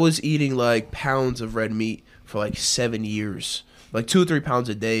work. okay. I was eating like pounds of red meat for like 7 years, like 2 or 3 pounds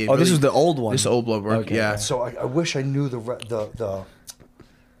a day. Oh, this was the old one. This old blood work. Okay. Yeah. So I wish I knew the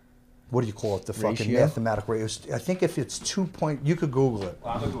what do you call it? The fucking Ratio? mathematical ratio. I think if it's 2 point, you could Google it.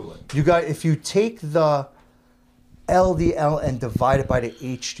 I'm gonna Google it. You got if you take the LDL and divide it by the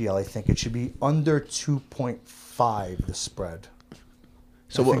HDL, I think it should be under 2.5. The spread.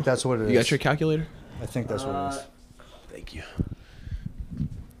 So I think that's what it You is. got your calculator? I think that's what it is. Thank you.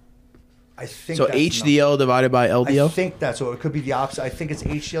 I think So that's HDL divided by I LDL. think that's what it could be. The opposite. I think it's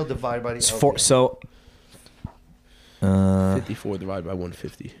HDL divided by the It's LDL. so 54 divided by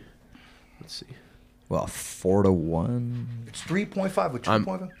 150. Let's see. 4 to 1. It's 3.5 with I'm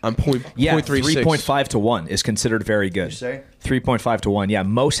 2.5. I'm point Yeah, 0.36. 3.5 to 1 is considered very good. You say? 3.5 to 1. Yeah,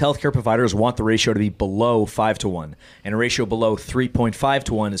 most healthcare providers want the ratio to be below 5 to 1. And a ratio below 3.5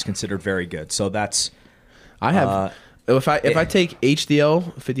 to 1 is considered very good. So that's I have if I take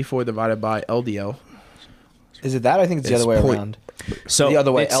HDL 54 divided by LDL, Is it that? I think it's the It's other way point- around. So The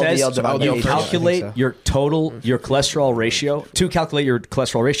other way, it says LDL divided by you HDL, I think calculate so. your total your cholesterol ratio. To calculate your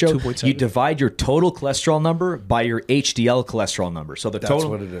cholesterol ratio, 2.7. you divide your total cholesterol number by your HDL cholesterol number. So the That's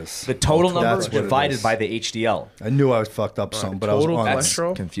total what it is. The total That's number what it divided is. by the HDL. I knew I was fucked up some, but I was total on That's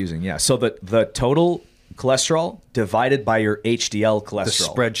cholesterol? confusing. Yeah. So the total cholesterol divided by your HDL cholesterol. the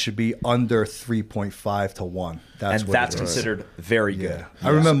spread should be under 3.5 to 1. That's and what that's it is. considered very good. Yeah. I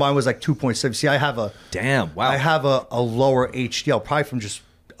remember mine was like 2.7. See, I have a Damn. Wow. I have a lower HDL, probably from just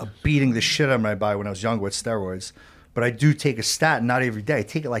beating the shit out of my body when I was younger with steroids. But I do take a statin, not every day. I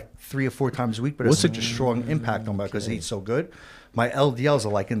take it like 3 or 4 times a week, but it's such a strong impact on my because I eat so good. My LDLs are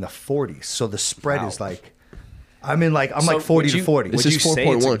like in the 40s, so the spread is like, I'm like So 40 would to you- 40. This Would is you say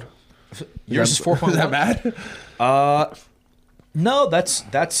it's a- 4.1. Yours is 4.1. Is that bad? No,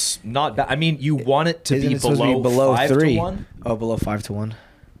 that's not bad. I mean, you want it to Isn't be it supposed to below, be below 5 3? to 1? Oh, below 5 to 1.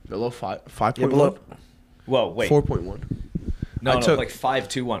 Below 5.1? Yeah, below. Well, wait. 4.1. No, I no, took- like 5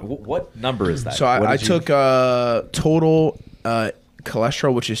 to 1. What number is that? So What I did you- took total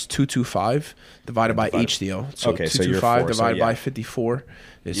cholesterol, which is 225, divided by HDL. So Okay, so you're 225 4, so divided by yeah. 54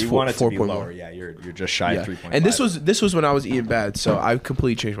 is You 4, want it to be 4.1. lower. Yeah, you're just shy Yeah. of 3.5. And this was when I was eating bad, so I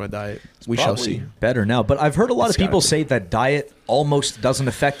completely changed my diet. We shall Probably see. better now. But I've heard a lot It's of people gotta be. say that diet almost doesn't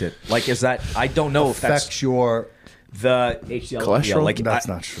affect it. Like, is that, I don't know if that's affects your the HDL. Cholesterol? Yeah, like, That's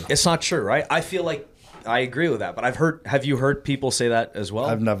not true. It's not true, right? I feel like I agree with that. But have you heard people say that as well?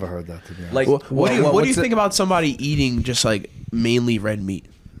 I've never heard that, to be honest. Like, What do you what's think about somebody eating just like mainly red meat?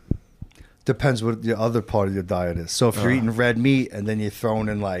 Depends what the other part of your diet is. So if you're eating red meat and then you're throwing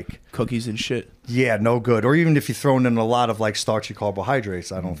in like, Cookies and shit. yeah, no good. Or even if you're throwing in a lot of like starchy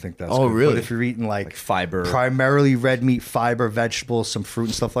carbohydrates, I don't think that's Oh, good. really? But if you're eating like fiber. primarily red meat, fiber, vegetables, some fruit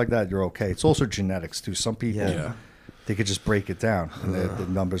and stuff like that, you're okay. It's also genetics too. Some people, Yeah. they could just break it down and the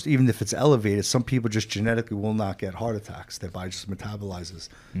numbers. Even if it's elevated, some people just genetically will not get heart attacks. Their body just metabolizes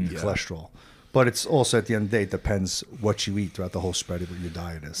the cholesterol. But it's also at the end of the day, it depends what you eat throughout the whole spread of what your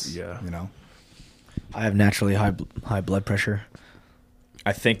diet is. Yeah. You know? I have naturally high blood pressure.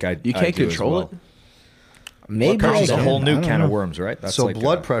 I think I You I can't do as control well. it? Maybe Blood pressure's I a can. whole I new don't can know. of worms, right? That's So like,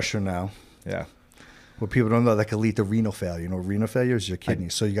 blood pressure now, Yeah. what people don't know, that can lead to renal failure. You know, renal failure is your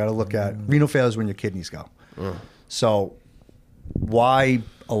kidneys. So you got to look at renal failure is when your kidneys go. So why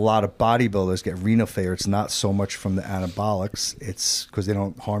a lot of bodybuilders get renal failure? It's not so much from the anabolics. It's because they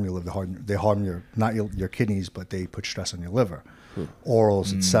don't harm your liver. They harm your not your kidneys, but they put stress on your liver,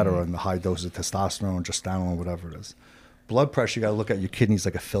 orals, etc., and the high doses of testosterone, gestanolone, whatever it is. Blood pressure, you got to look at your kidneys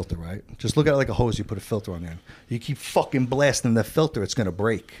like a filter, right? Just look at it like a hose. You put a filter on the end. You keep fucking blasting the filter, it's going to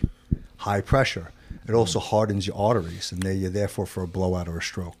break. High pressure. It also hardens your arteries, and you're therefore for a blowout or a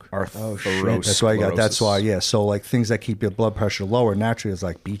stroke. Arthrosclerosis. That's why you got. That's why, yeah. So like things that keep your blood pressure lower naturally is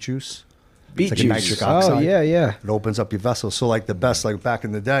like beet juice. Beet It's like a juice. nitric Oh, oxide. yeah. It opens up your vessels. So like the best, like back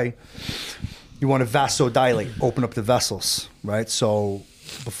in the day, you want to vasodilate, open up the vessels, right? So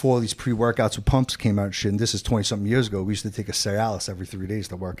before these pre-workouts with pumps came out and shit, and this is 20-something years ago, we used to take a Cialis every 3 days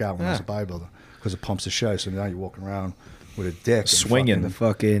to work out when I was a bodybuilder because it pumps the shit. So now you're walking around with a dick. and Swinging.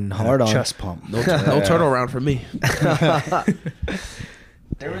 Fucking and hard a on. chest pump. No turnaround for me.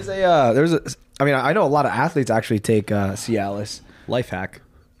 There was I mean, I know a lot of athletes actually take Cialis. Life hack.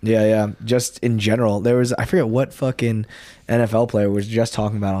 Yeah. Just in general, there was, I forget what fucking NFL player was just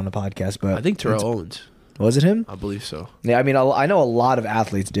talking about on the podcast, but I think Terrell Owens. was it him? I believe so. Yeah, I mean, I know a lot of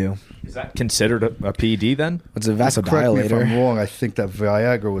athletes do. Is that considered a PED then? It's a Correct me if I'm vasodilator. wrong. I think that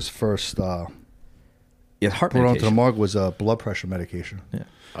Viagra was first Yeah, heart brought onto the medication. market was a blood pressure medication. Yeah.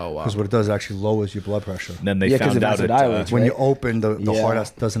 Oh, wow. Because what it does actually lowers your blood pressure. And then they Yeah, 'cause found it out vasodilates, When right? you open, the Yeah.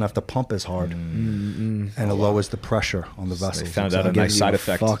 heart doesn't have to pump as hard, and it lowers the pressure on the vessels. found out a Exactly. nice side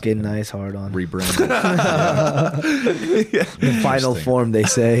effect. Fucking nice hard on. rebranded. The final form, they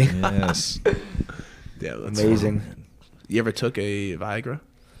say. Yes. Yeah, that's Amazing. You ever took a Viagra?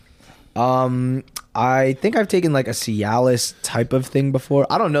 I think I've taken like a Cialis type of thing before.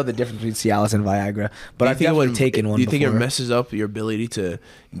 I don't know the difference between Cialis and Viagra, but I've definitely taken one Do you think it before. messes up your ability to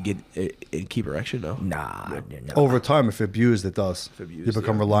get and keep erection? No. Nah. Over time, if abused, it does. abused, You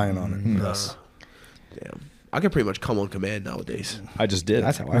become yeah. reliant on it. Yes. Damn. I can pretty much come on command nowadays. I just did.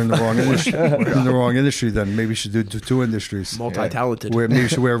 That's how We're in the wrong industry. We're in the wrong industry. Then maybe you should do two industries. Multi-talented. Maybe you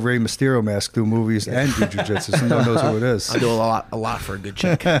should wear a Rey Mysterio mask, do movies, and do jujitsu. Someone knows who it is. I do a lot for a good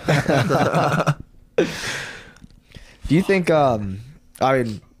check. Do you think? I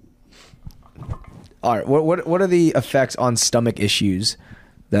mean, all right. What are the effects on stomach issues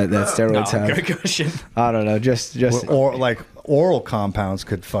that steroids have? Good question. I don't know. Just or like oral compounds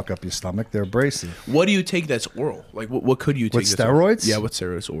could fuck up your stomach. They're abrasive. What do you take that's oral? Like, what could you take? With that's oral? steroids? Yeah, what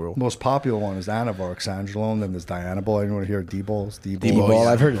steroids oral? Most popular one is Anavar, Xandrolone. Then there's Dianabol. Anyone hear of D-balls? D-ball,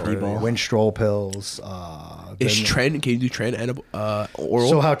 I've heard of D-ball. Winstrol pills. Is then- Tren? Can you do Tren oral?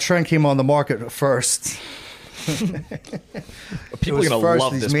 So how Tren came on the market first. People are gonna first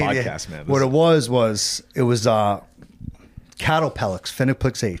love these this media- podcast, man. What it was cattle pellets,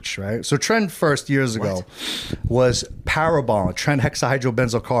 Phenoplex H, right? So Tren first years ago was Parabon, Tren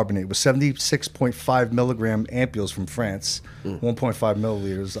hexahydrobenzylcarbonate, was 76.5 milligram ampules from France, 1.5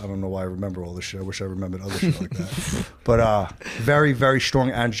 milliliters. I don't know why I remember all this shit. I wish I remembered other shit like that. But very, very strong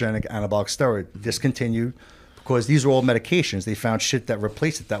androgenic anabolic steroid. Discontinued because these are all medications. They found shit that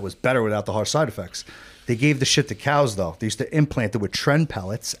replaced it that was better without the harsh side effects. They gave the shit to cows, though. They used to implant it with Tren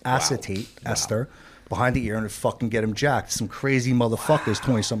pellets, acetate, ester, behind the ear, and it fucking get them jacked. Some crazy motherfuckers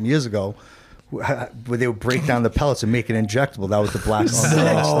 20-something years ago where they would break down the pellets and make it injectable. That was the black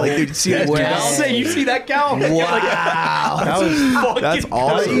on like, dude, see that cow? You see that cow? Wow. That's That was the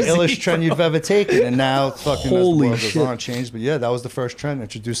awesome. illest trend you've ever taken, and now fucking Holy as the shit. world goes on, changed. But yeah, that was the first trend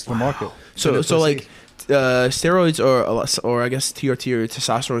introduced to the market. So like steroids or I guess TRT or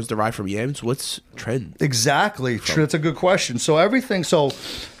testosterone is derived from yams. What's Tren? Exactly. That's a good question. So everything. So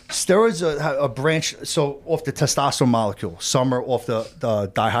steroids are a branch. So off the testosterone molecule. Some are off the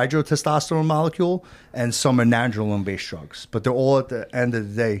dihydrotestosterone molecule, and some are nandrolone-based drugs. But they're all at the end of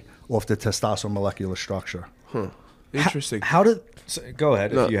the day off the testosterone molecular structure. Interesting. How did? Go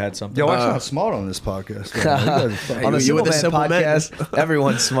ahead if you had something. Yo, I'm not smart on this podcast. On the you with the Simpleman Simple podcast,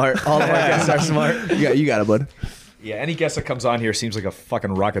 everyone's smart. All of our guests are smart. You got it, bud. Yeah, any guest that comes on here seems like a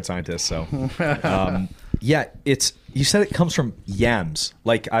fucking rocket scientist. So, yeah, you said it comes from yams.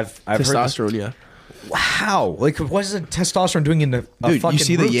 Like I've heard Testosterone, yeah. How? Like, what is the testosterone doing in the Dude, fucking you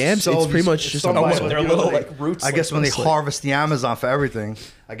see the roots? yams? So It's pretty you- much it's just so a much- bio. Their little like roots. I guess like when they this, like- harvest the Amazon for everything,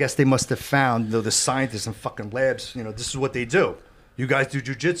 I guess they must have found, the scientists in fucking labs, this is what they do. You guys do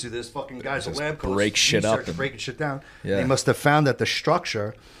jujitsu. There's fucking guys in lab coats. break shit up research, and- breaking shit down. Yeah. They must have found that the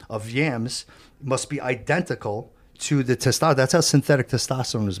structure of yams must be identical to the testosterone. That's how synthetic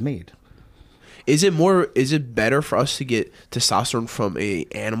testosterone is made. Is it better for us to get testosterone from a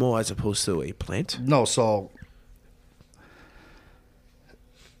animal as opposed to a plant? No, so...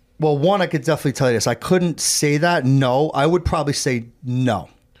 Well, one, I could definitely tell you this. I couldn't say that. No. I would probably say no.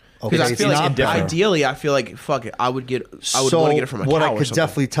 Okay, Because I it's feel not like better. ideally, I feel like fuck it, I would want to get it from a cow what I or could something.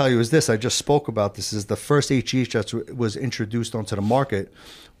 definitely tell you is this. I just spoke about this. Is the first HGH that was introduced onto the market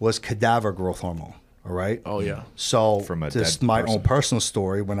was cadaver growth hormone. All right. Oh yeah. So From a just dead my person. own personal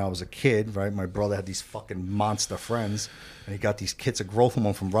story. When I was a kid, right, my brother had these fucking monster friends, and he got these kits of growth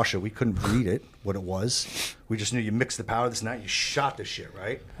hormone from Russia. We couldn't read it, what it was. We just knew you mixed the powder, this and that. You shot the shit,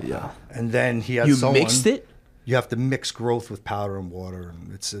 right? Yeah. And then he had You someone. mixed it? You have to mix growth with powder and water,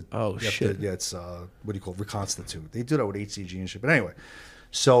 and it's a Oh, you have shit. To, yeah, it's what do you call it? Reconstitute. They do that with HCG and shit. But anyway,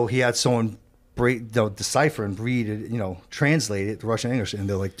 so he had someone decipher and read it, translate it to Russian English, and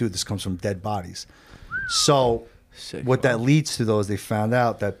they're like, dude, this comes from dead bodies. So Sick, what that leads to, though, is they found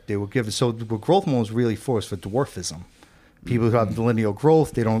out that they were given. So what growth hormone was really for is for dwarfism. People who have lineal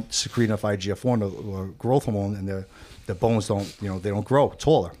growth, they don't secrete enough IGF-1 or growth hormone, and their bones don't, they don't grow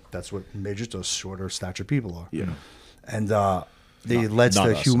taller. That's what midgets or shorter stature people are. Yeah. And they led not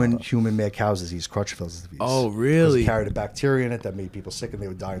to us, human mad cow's disease, Crutchfield's disease. Oh, 'Cause really? It carried a bacteria in it that made people sick, and they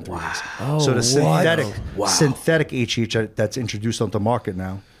would die in 3 days. Oh, so the synthetic wow. synthetic HGH that's introduced onto the market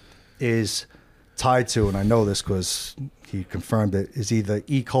now is tied to, and I know this because he confirmed it, is either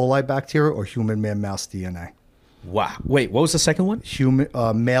E. coli bacteria or human man mouse DNA. Wow. Wait, what was the second one? Human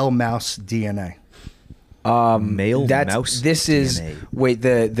male mouse DNA. Male mouse. This is DNA. wait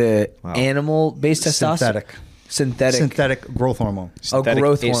the Wow. animal based testosterone. Synthetic Growth hormone. Synthetic,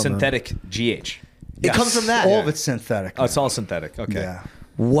 growth a hormone. synthetic GH. It comes from that. All of it's synthetic. Oh, it's all synthetic. Okay. Yeah.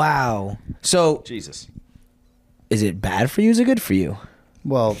 Wow. So Jesus. is it bad for you? Is it good for you?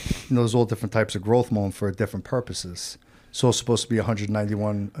 Well, there's all different types of growth hormone for different purposes. So it's supposed to be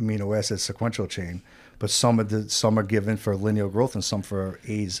 191 amino acid sequential chain, but some are given for lineal growth and some for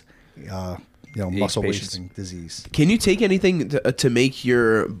AIDS, muscle patients. wasting disease. Can you take anything to make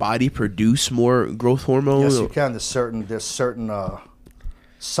your body produce more growth hormone? Yes, you can. There's certain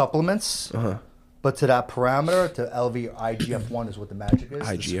supplements, but to that parameter, to LV IGF-1 is what the magic is.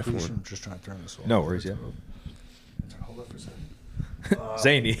 IGF-1. I'm just trying to turn this off. No worries. Yeah. Hold on for a second.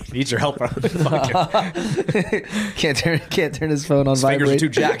 Zane needs your help. Can't turn his phone on His fingers are vibrate. too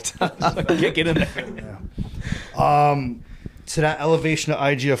jacked. Can't get in there. To that elevation of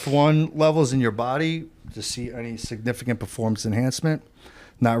IGF-1 levels in your body to see any significant performance enhancement,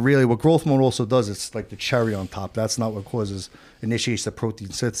 Not really. What growth hormone also does, it's like the cherry on top. That's not what initiates the protein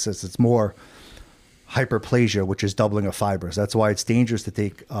synthesis. It's more hyperplasia, which is doubling of fibers. That's why it's dangerous to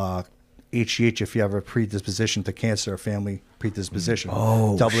take HGH if you have a predisposition to cancer or family predisposition.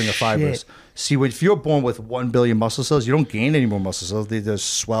 Doubling of fibers. See, if you're born with 1 billion muscle cells, you don't gain any more muscle cells. They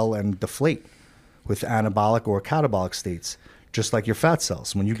just swell and deflate with anabolic or catabolic states, just like your fat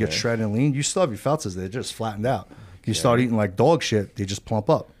cells. When you get shredded and lean, you still have your fat cells. They're just flattened out. You start eating like dog shit, they just plump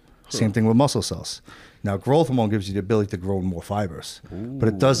up. Same thing with muscle cells. Now, growth hormone gives you the ability to grow more fibers, but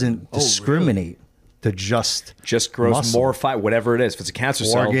it doesn't discriminate to just grows muscle. more fiber, whatever it is. If it's a cancer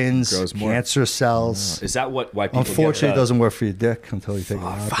Organs, cell, grows more. cancer cells. Is that why people Unfortunately, get it doesn't work for your dick until you take it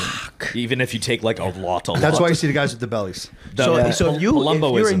out. fuck. Even if you take like a lot. That's why you see the guys with the bellies. So if you're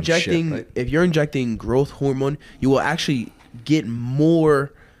Palumboism injecting shit, right? if you're injecting growth hormone, you will actually get more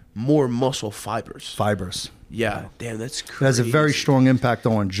muscle fibers. Yeah, damn, that's crazy. It has a very strong impact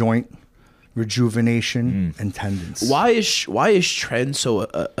on joint rejuvenation and tendons. Why is Tren so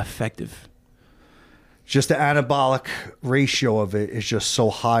effective? Just the anabolic ratio of it is just so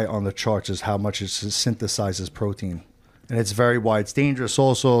high on the charts as how much it synthesizes protein. And it's very wide. It's dangerous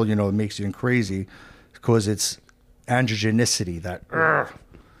also, it makes you crazy because it's androgenicity.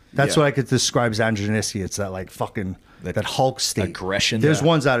 That's what I could describe as androgenicity. It's that like fucking, that Hulk state. Aggression. There's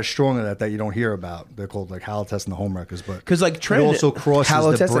ones that are stronger that you don't hear about. They're called like halotest and the homewreckers. But because like Tren it also crosses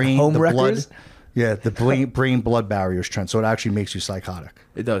Halotest the and brain, home the blood. wreckers? Yeah, the brain blood barriers, Trent. So it actually makes you psychotic.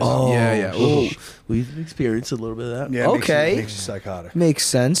 it does. Yeah. Ooh, we've experienced a little bit of that. Yeah, it Okay. makes you psychotic. Makes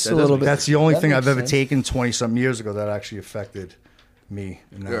sense a little bit. That's the only That thing makes I've ever sense. taken 20-something years ago that actually affected me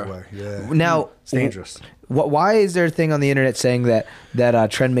in that way. Yeah. Now, It's dangerous. Why is there a thing on the internet saying that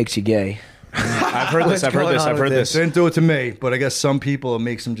Tren makes you gay? I've heard this. I've heard going this. on I've with heard this? this. Didn't do it to me, but I guess some people it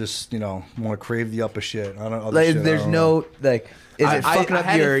makes them just, want to crave the upper shit. I don't know. Like, there's no like. Is it fucking I up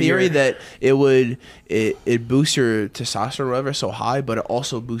had your a theory your, that it boosts your testosterone or whatever so high, but it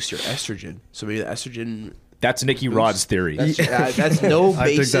also boosts your estrogen. So maybe the estrogen. That's Nicky Rod's theory. That's no I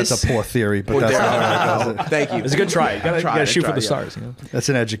think basis. that's a poor theory, but that's not how it does it. Thank you. It's a good try. You gotta shoot for the yeah. stars. That's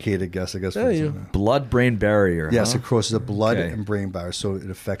an educated guess, I guess. for yeah. some- Blood-brain barrier. Yes, huh? it crosses the blood Okay. and brain barrier, so it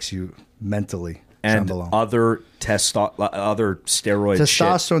affects you mentally. And Stand alone. other steroid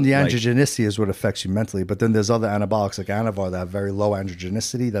Testosterone, shit, the like- androgenicity is what affects you mentally, but then there's other anabolics like Anavar that have very low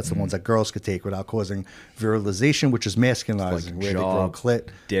androgenicity. That's the ones that girls could take without causing virilization, which is masculinizing, where they grow jaw, clit,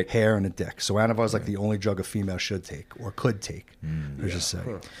 dick. hair, and a dick. So Anavar is like the only drug a female should take or could take. I just say.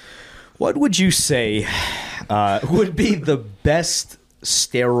 What would you say would be the best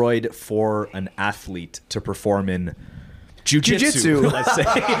steroid for an athlete to perform in jiu-jitsu? Let's say.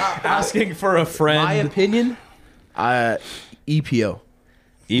 Asking for a friend. My opinion, EPO.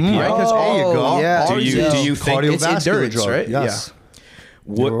 EPO. Right? 'Cause there you go. yeah. Do you think it's Cardiovascular endurance, drug, right? Yes.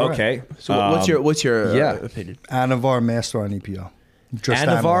 What, You're right. okay. So what's your yeah. opinion? Anavar, master on EPO.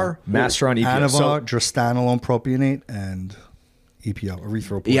 Anavar, master on EPO. Anavar, So- drostanolone propionate, and EPO,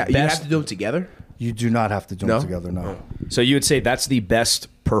 erythropoietin. Yeah, you Best- have to do them together. You do not have to do No? them together, no. So you would say that's the best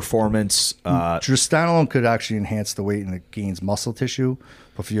performance. Drostanolone could actually enhance the weight and it gains muscle tissue.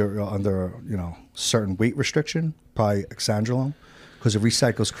 But if you're under, certain weight restriction, probably oxandrolone, because it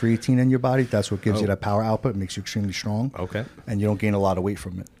recycles creatine in your body. That's what gives you that power output, makes you extremely strong. Okay. And you don't gain a lot of weight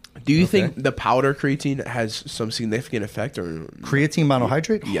from it. Do you think the powder creatine has some significant effect, or Creatine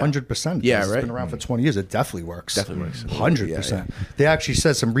monohydrate, Yeah. 100%. Yeah, It's right. been around for 20 years. It definitely works. Definitely works. 100%. They actually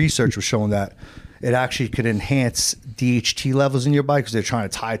said some research was showing that it actually could enhance DHT levels in your body because they're trying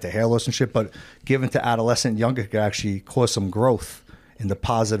to tie it to hair loss and shit. But given to adolescent and younger, it could actually cause some growth in the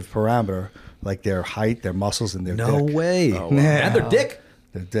positive parameter, like their height, their muscles, and their dick. way. Yeah. And their dick.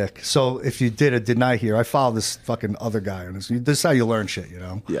 Their dick. So if you did not hear, I follow this fucking other guy. And this is how you learn shit,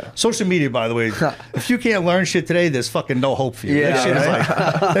 Yeah. Social media, by the way, if you can't learn shit today, there's fucking no hope for you.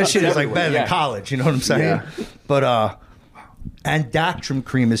 Yeah, that shit is like better yeah. than college. You know what I'm saying? Yeah. But andactrim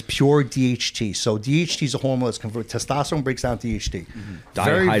cream is pure DHT. So DHT is a hormone that's converted. Testosterone breaks down DHT.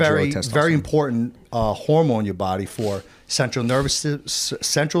 Very, very, Dihydrotestosterone. very important hormone in your body for central nervous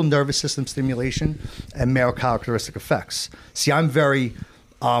system stimulation and male characteristic effects. See, I'm very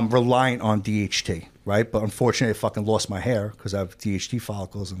reliant on DHT, right? But unfortunately, I fucking lost my hair because I have DHT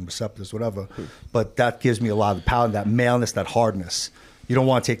follicles and receptors, whatever. But that gives me a lot of power, that maleness, that hardness. You don't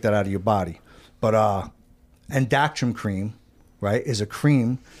want to take that out of your body. But andactrim cream, right, is a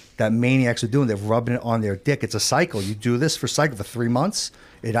cream that maniacs are doing. They're rubbing it on their dick. It's a cycle. You do this for 3 months.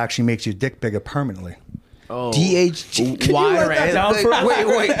 It actually makes your dick bigger permanently. DHT. Can Why you write right that now? down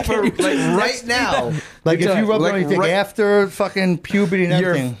wait, for like right now. Like if you rub it on your dick right- after fucking puberty and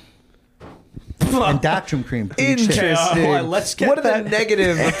You're- everything. and Dactrum cream. for each chick. Interesting. let's get what are that. the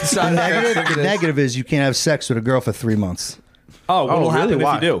negative side effects of this? Negative is you can't have sex with a girl for 3 months. Oh, what will really? happen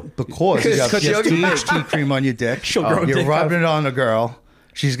Why? if you do? Because you have Because she'll get DHT cream on your dick. grow a You're dick rubbing it on the girl.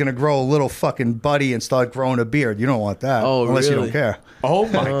 She's going to grow a little fucking buddy and start growing a beard. You don't want that. Oh, unless you really? don't care. Oh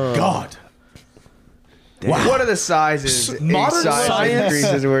my god. Wow. What are the sizes? Modern size science?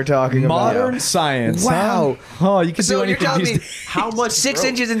 increases we're talking Modern about. science. Wow. Huh? Oh, you can So do you're anything telling these me days. how much 6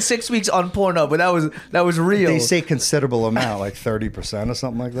 inches in 6 weeks on Pornhub, but that was real. They say considerable amount, like 30% or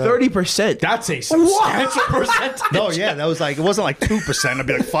something like that. 30%. That's a substantial percentage. No, yeah, that was like, it wasn't like 2%. I'd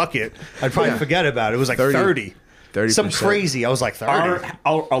be like, fuck it. I'd probably forget about it. It was like 30. 30%. Some crazy. I was like 30.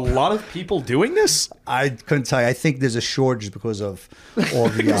 Are a lot of people doing this? I couldn't tell you. I think there's a shortage because of all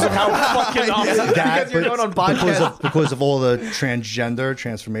the How fucking awesome. Because you're going on podcasts. because of all the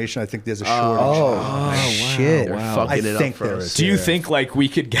transformation. I think there's a shortage. Oh, shit. They're Wow. fucking I it think up for there us. is. Do you Yeah. think like we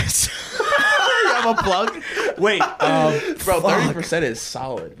could get? You have a plug? Wait, Bro, 30% is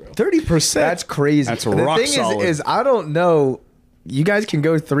solid, bro. 30%. That's crazy. That's the rock thing solid. is I don't know. You guys can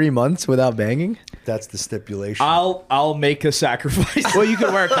go 3 months without banging? That's the stipulation. I'll make a sacrifice. Well, you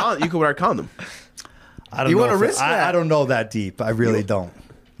could wear a condom. I don't You know. wanna if risk that? I don't know that deep. I really don't.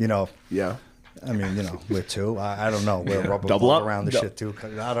 You know. Yeah. I mean, you know, we're two. I don't know. We're rubber Double ball up? around the shit too.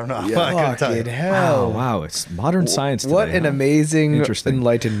 I don't know. Yeah. I couldn't tell you. Fucking hell. Wow, it's modern science. What today, an huh? amazing Interesting.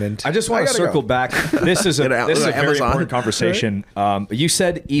 enlightenment. I just want to gotta circle go. back. This is a Get out- this is a like very Amazon. important conversation. You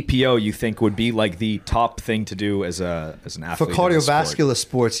said EPO. You think would be like the top thing to do as an For athlete in a cardiovascular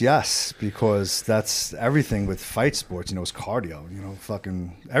sports, yes, because that's everything with fight sports. You know, it's cardio. You know,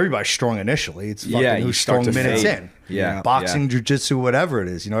 fucking everybody's strong initially. It's fucking Yeah, you who's start strong to minutes fade. in. Yeah, boxing, jujitsu, whatever it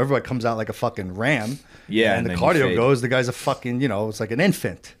is. You know, everybody comes out like a fucking ram. Yeah, and and the then you cardio fade. goes. The guy's a fucking. You know, it's like an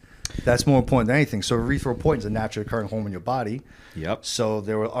infant. That's more important than anything. So erythropoietin is a naturally occurring hormone in your body. Yep. So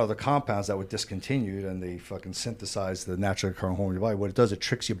there were other compounds that were discontinued, and they fucking synthesized the naturally occurring hormone in your body. What it does, it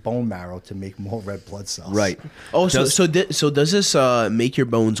tricks your bone marrow to make more red blood cells. Right. Oh, so does this make your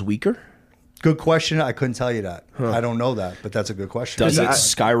bones weaker? Good question. I couldn't tell you that. I don't know that, but that's a good question. Does it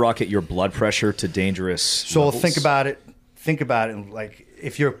skyrocket your blood pressure to dangerous? So levels? think about it. And like,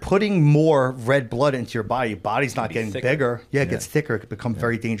 if you're putting more red blood into your body, your body's not getting thicker. bigger. Yeah, it gets thicker. It could become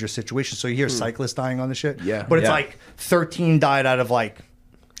very dangerous situation. So you hear cyclists dying on the shit. Yeah. But it's Yeah. like 13 died out of like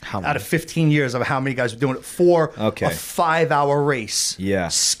out of 15 years of how many guys were doing it for Okay. a 5-hour race. Yeah.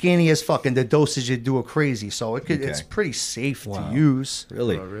 Skinny as fucking. The dosage you do are crazy. So it's Okay. pretty safe to use.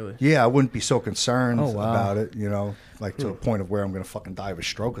 Really? Really? Yeah, I wouldn't be so concerned Oh, about it, you know, like to a point of where I'm going to fucking die of a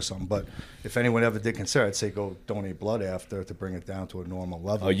stroke or something. But if anyone ever did consider, I'd say go donate blood after to bring it down to a normal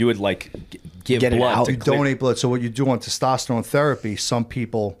level. Oh, you would like give Get it blood out. to You clear- donate blood. So what you do on testosterone therapy, some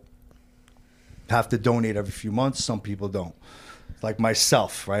people have to donate every few months, some people don't. Like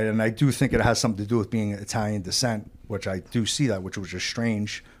myself, right? And I do think it has something to do with being Italian descent, which I do see that, which was a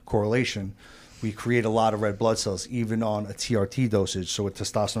strange correlation. We create a lot of red blood cells, even on a TRT dosage. So with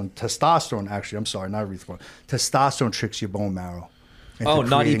testosterone actually, I'm sorry, not erythropoietin. Testosterone tricks your bone marrow. into Oh,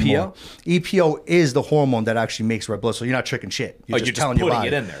 not creating EPO? more. EPO is the hormone that actually makes red blood. So you're not tricking shit. Oh, you're just telling your putting body.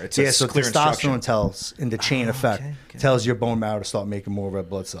 it in there. It's a yeah, so clear testosterone instruction. tells in the chain effect tells your bone marrow to start making more red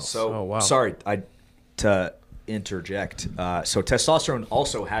blood cells. So Oh, wow. sorry, to interject. So testosterone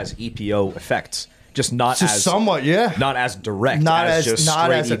also has EPO effects, just not Just as somewhat, yeah. not as direct, not as as just not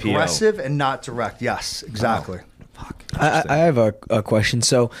straight as EPO. aggressive and not direct. Yes, exactly. I have a question.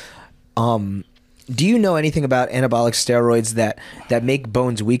 So, do you know anything about anabolic steroids that make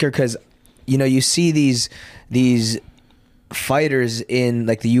bones weaker? Because, you know, you see these fighters in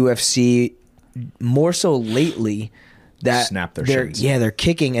like the UFC more so lately that Snap their they're shins. they're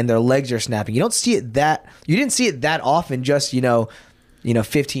kicking and their legs are snapping. You don't see it that you didn't see it that often just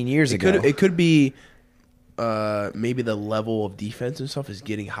 15 years ago. It could be maybe the level of defense and stuff is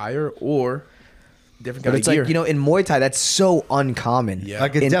getting higher, or different but kind it's of gear. like, in Muay Thai that's so uncommon. Yeah. I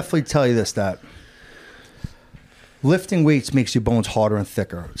could definitely tell you this, that lifting weights makes your bones harder and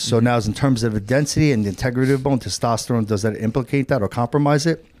thicker. So now, as in terms of the density and the integrity of bone, testosterone, does that implicate that or compromise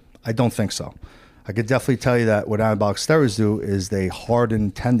it? I don't think so. I could definitely tell you that what anabolic steroids do is they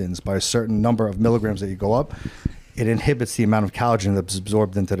harden tendons by a certain number of milligrams that you go up. It inhibits the amount of collagen that's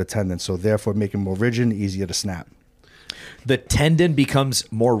absorbed into the tendon, so therefore making more rigid and easier to snap. The tendon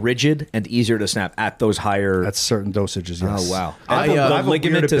becomes more rigid and easier to snap at those higher. At certain dosages, yes. Oh, wow. I And the have a weird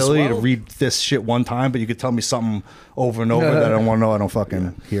ligament as ability to well? read this shit one time, but you could tell me something over and over that I don't want to know. I don't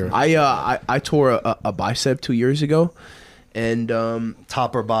fucking hear it. I tore a bicep 2 years ago, and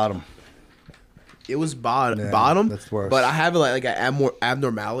Top or bottom? It was bottom. That's worse. But I have like an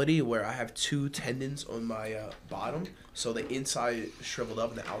abnormality where I have 2 tendons on my bottom, so the inside shriveled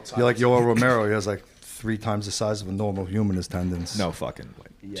up and the outside. You're like Yoel Romero. He has like 3 times the size of a normal human as tendons. No fucking way.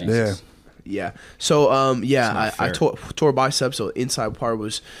 Yeah. Jesus. Yeah. So I fair. tore bicep, so inside part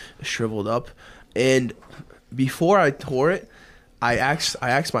was shriveled up, and before I tore it, I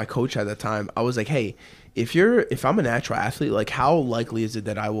asked my coach at the time. I was like, hey, if I'm a natural athlete, like how likely is it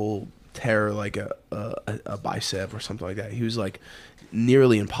that I will tear like a bicep or something like that? He was like,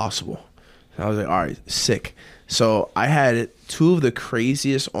 nearly impossible. And I was like, all right, sick. So I had 2 of the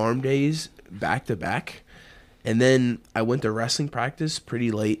craziest arm days back to back, and then I went to wrestling practice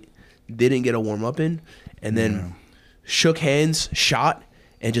pretty late, didn't get a warm up in, and then shook hands, shot,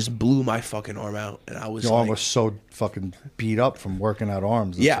 and just blew my fucking arm out. And I was Your arm was so fucking beat up from working out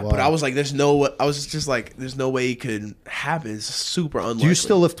arms. That's why. But I was like, there's no way it could happen. It's super unlikely. Do you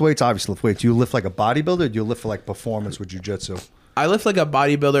still lift weights? Obviously lift weights. Do you lift like a bodybuilder, or do you lift for like performance with jiu-jitsu? I lift like a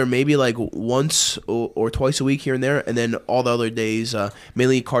bodybuilder, maybe like once or twice a week here and there, and then all the other days,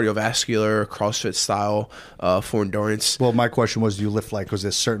 mainly cardiovascular, CrossFit style, for endurance. Well, my question was, do you lift like, because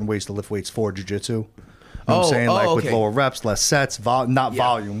there's certain ways to lift weights for jiu-jitsu? You know what I'm saying? Like with lower reps, less sets,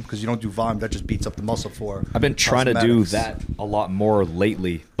 volume, because you don't do volume. That just beats up the muscle for. I've been trying to do that a lot more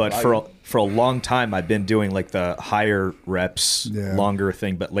lately, but for a long time I've been doing like the higher reps, longer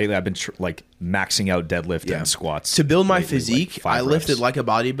thing. But lately I've been like maxing out deadlift and squats. To build my lately, physique, like I lifted like a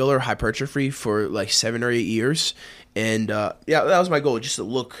bodybuilder, hypertrophy for like 7 or 8 years. And that was my goal, just to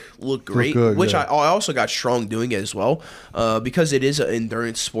look great, which I also got strong doing it as well, because it is an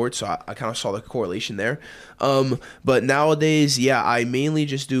endurance sport, so I kind of saw the correlation there. But nowadays, I mainly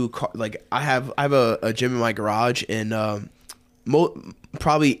just do like I have a gym in my garage, and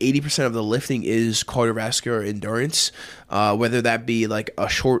probably 80% of the lifting is cardiovascular endurance, whether that be like a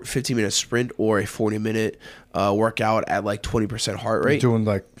short 15-minute sprint or a 40-minute workout at like 20% heart rate. Doing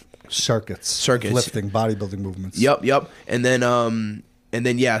like circuits, lifting, bodybuilding movements. Yep. And then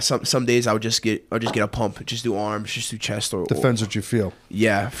some days I'll just get a pump, just do arms, just do chest, or depends what you feel.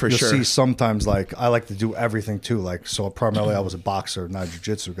 Yeah, for You'll sure. see sometimes like I like to do everything too. Like so, primarily I was a boxer, not a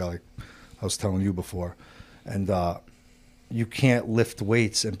jiu-jitsu guy. Like I was telling you before, and you can't lift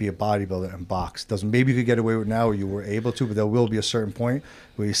weights and be a bodybuilder and box. Maybe you could get away with it now, or you were able to, but there will be a certain point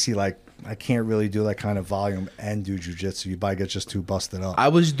where you see like, I can't really do that kind of volume and do jiu-jitsu. Your body gets just too busted up. I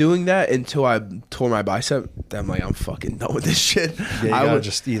was doing that until I tore my bicep. Then I'm like, I'm fucking done with this shit. Yeah, you gotta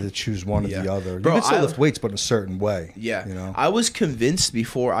just either choose one or the other. Bro, you can still lift weights, but in a certain way. Yeah. You know? I was convinced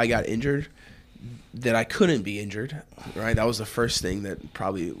before I got injured that I couldn't be injured, right? That was the first thing that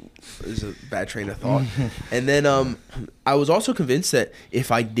probably is a bad train of thought. And then I was also convinced that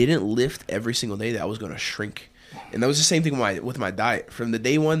if I didn't lift every single day, that I was going to shrink. And that was the same thing with my diet. From the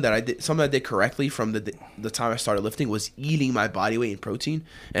day one that I did, something I did correctly from the time I started lifting was eating my body weight in protein.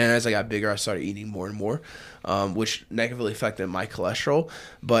 And as I got bigger, I started eating more and more, which negatively affected my cholesterol.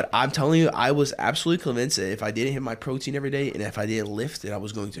 But I'm telling you, I was absolutely convinced that if I didn't hit my protein every day and if I didn't lift, that I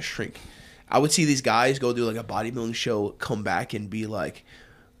was going to shrink. I would see these guys go do like a bodybuilding show, come back and be like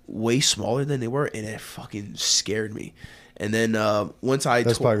way smaller than they were, and it fucking scared me. And then once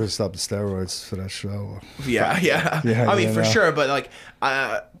that's probably gonna stop the steroids for that show. Yeah. I mean, for sure. But like,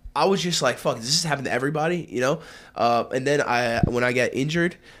 I was just like, fuck, does this happen to everybody? You know? And then when I got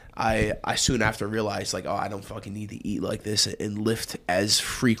injured, I soon after realized like, oh, I don't fucking need to eat like this and lift as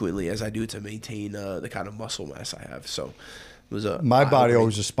frequently as I do to maintain the kind of muscle mass I have. So it was my body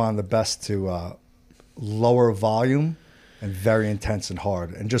always responded the best to lower volume and very intense and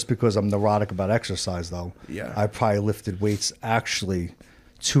hard. And just because I'm neurotic about exercise, though, I probably lifted weights actually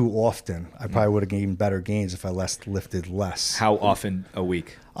too often. I probably would have gained better gains if I lifted less. How often a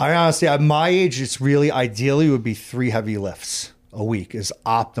week? I honestly, at my age, it's really ideally would be 3 heavy lifts a week is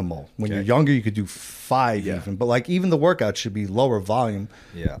optimal. When you're younger, you could do 5 even. But like even the workout should be lower volume.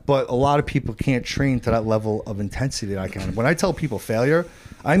 Yeah. But a lot of people can't train to that level of intensity that I can. When I tell people failure,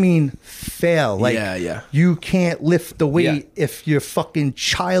 I mean fail. Like you can't lift the weight if your fucking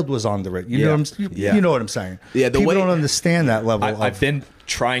child was under it. You know what you know what I'm saying? Yeah. People don't understand that level. I've been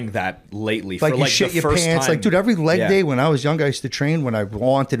trying that lately. Like for you shit your pants. Like dude, every leg day when I was younger, I used to train. When I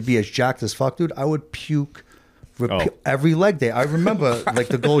wanted to be as jacked as fuck, dude, I would puke. Every leg day. I remember like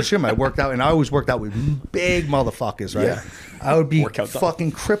the Gold Gym. I worked out, and I always worked out with big motherfuckers, right? Yeah. I would be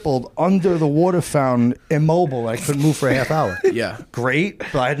fucking crippled under the water fountain, immobile. I couldn't move for a half hour. Great,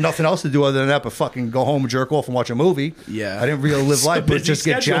 but I had nothing else to do other than that but fucking go home, jerk off, and watch a movie. I didn't really live life, but just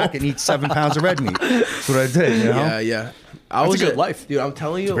get jacked and eat 7 pounds of red meat. That's what I did, you know? That's a good life. dude. I'm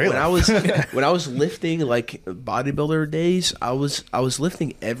telling you, great when life. I was lifting like bodybuilder days, I was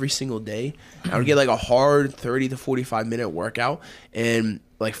lifting every single day. I would get like a hard 30 to 45 minute workout, and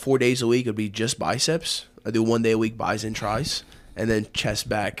like 4 days a week would be just biceps. I do 1 day a week bis and tris, and then chest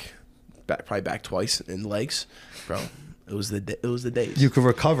back probably back twice, and legs, bro. It was the days. You could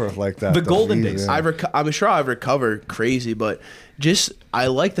recover like that. The though, golden easy, days. yeah. I'm sure I've recovered crazy, but just I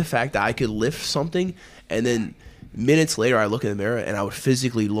like the fact that I could lift something and then minutes later I look in the mirror and I would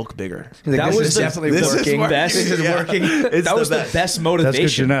physically look bigger. That was definitely this is working. working. best. This is working. It's That was the best. best motivation.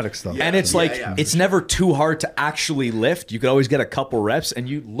 That's good genetics, though. And it's like yeah. it's never too hard to actually lift. You could always get a couple reps, and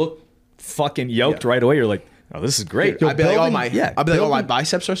you look fucking yoked right away. You're like, oh, this is great. I'd be like, building- my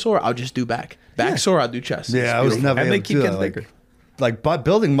biceps are sore. I'll just do back. Back sore. I'll do chest. Yeah, It's I was beautiful. never And able they to keep do getting that. bigger. But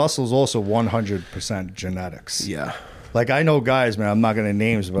building muscles also 100% genetics. Yeah. Like I know guys, man. I'm not gonna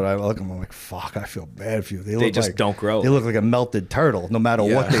names, but I look at them. I'm like, fuck. I feel bad for you. They look just like, don't grow. They look like a melted turtle, no matter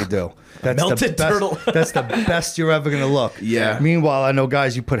what they do. That's Melted the best, turtle. That's the best you're ever gonna look. Yeah. Meanwhile, I know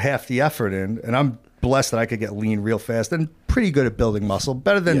guys you put half the effort in, and I'm blessed that I could get lean real fast and pretty good at building muscle,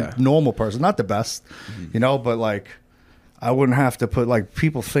 better than normal person. Not the best, you know, but like I wouldn't have to put like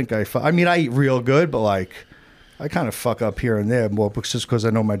people think I mean, I eat real good, but like. I kind of fuck up here and there more just because I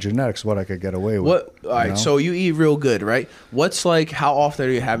know my genetics, what I could get away with. What? All right. you know? So you eat real good, right? What's like? How often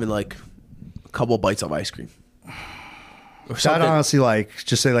are you having like a couple bites of ice cream? Or I'd something? honestly like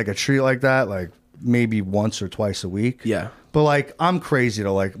just say like a treat like that, like maybe once or twice a week. Yeah. But like I'm crazy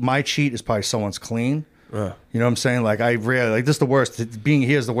though. Like my cheat is probably someone's clean. You know what I'm saying? Like I really like this is the worst. Being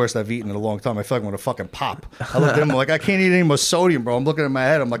here is the worst I've eaten in a long time. I feel like I'm gonna fucking pop. I look at him like I can't eat any more sodium, bro. I'm looking at my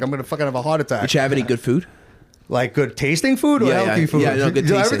head. I'm like I'm gonna fucking have a heart attack. Did you have any good food? Like good tasting food or Yeah, healthy yeah. food? Yeah, no, good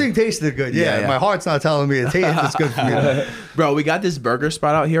You know, tasting. everything tasted good. Yeah, Yeah. my heart's not telling me it's good for me. Bro, we got this burger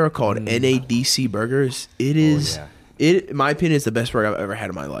spot out here called NADC Burgers. It is, in my opinion, is the best burger I've ever had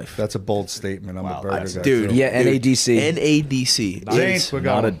in my life. That's a bold statement. I'm a burger guy. Dude, too. Yeah, NADC. NADC. Saints, It's, we're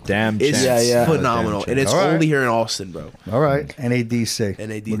Not a going. damn it's chance. Yeah, yeah. phenomenal. And it's All right. only here in Austin, bro. All right, NADC.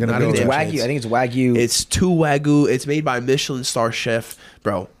 NAD, We're gonna not go a It's damn there. chance. Wagyu. I think it's Wagyu. It's 2 Wagyu. It's made by a Michelin star chef.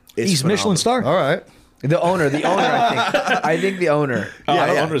 Bro, it's He's Michelin phenomenal. star. All right. the owner. I think the owner.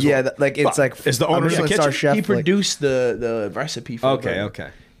 Yeah, yeah. owner's Yeah, one. like it's like Is the a owner in the Michelin kitchen? star chef. He like- produced the recipe for the Okay, burger. okay.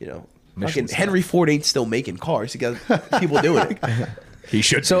 You know, Michelin fucking star. Henry Ford ain't still making cars. He got people doing it. He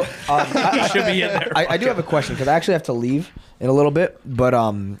should. So he should be in there. I do have a question because I actually have to leave in a little bit. But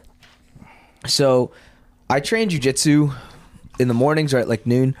so I train jujitsu in the mornings or at like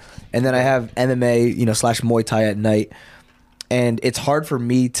noon, and then I have MMA, / Muay Thai at night, and it's hard for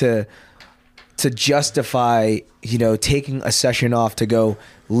me to justify, taking a session off to go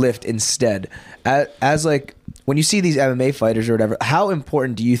lift instead. As like when you see these MMA fighters or whatever, how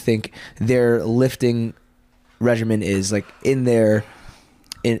important do you think their lifting regimen is, like in their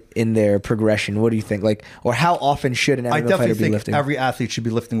progression? What do you think? Like, or how often should an I MMA fighter definitely be think lifting? every athlete should be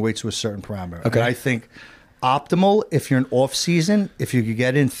lifting weights to a certain parameter. Okay. And I think optimal if you're in off season, if you could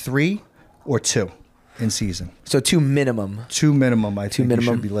get in 3 or 2 in season. So 2 minimum. 2 minimum, I think you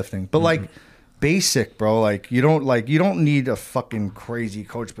minimum. should be lifting. But like basic, bro, like you don't need a fucking crazy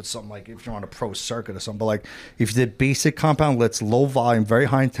coach, but something like if you're on a pro circuit or something. But like if you did basic compound lifts, low volume, very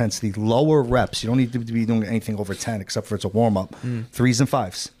high intensity, lower reps, you don't need to be doing anything over 10 except for it's a warm up. 3s and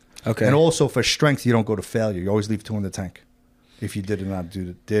 5s. Okay. And also for strength, you don't go to failure. You always leave 2 in the tank. If you did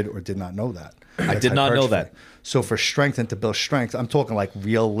or did not know that. I did not know that. So for strength and to build strength, I'm talking like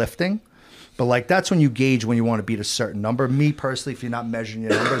real lifting. But like that's when you gauge when you want to beat a certain number. Me personally, if you're not measuring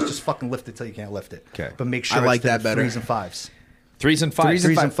your numbers, just fucking lift it till you can't lift it. Okay. But make sure I like it's that better. 3s and 5s. 3s and 5s.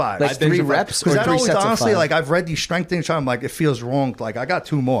 3s and 5s. Like 3 reps or Because that 3 always sets of honestly 5? like I've read these strength things. I'm like it feels wrong. Like I got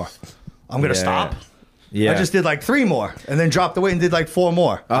 2 more. I'm gonna Yeah. stop. Yeah. I just did like 3 more and then dropped the weight and did like 4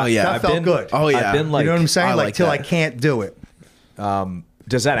 more. Oh, yeah. That I've felt been- good. Oh yeah. I've been like, you know what I'm saying? I Like like till that. I can't do it.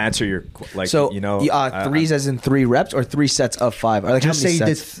 does that answer your like? So 3s as in 3 reps or 3 sets of 5? Or like Just how say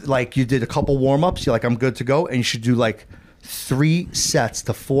many you sets? did you did a couple warm ups. You're like I'm good to go, and you should do like 3 sets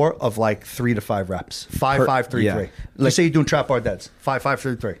to 4 of like 3 to 5 reps. 5, 5, 3, yeah. 3. Let's say you're doing trap bar deads. 5, 5,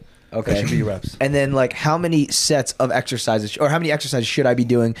 3, 3. Okay. That should be your reps. And then like how many sets of exercises or how many exercises should I be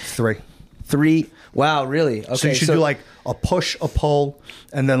doing? 3. 3. Wow, really? Okay. So you should do like a push, a pull,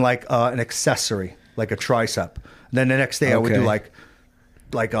 and then like an accessory, like a tricep. Then the next day I would do Okay.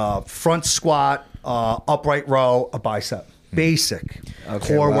 like a front squat, upright row, a bicep. Basic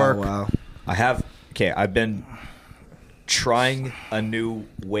Okay, core wow, work. Wow. I've been trying a new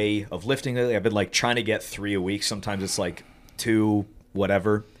way of lifting lately. I've been like trying to get 3 a week. Sometimes it's like 2,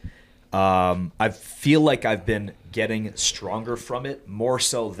 whatever. I feel like I've been getting stronger from it more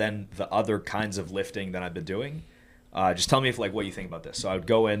so than the other kinds of lifting that I've been doing. Just tell me if like what you think about this. So I would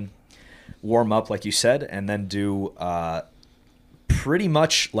go in, warm up like you said, and then do pretty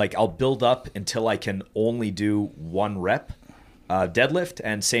much like I'll build up until I can only do 1 rep deadlift,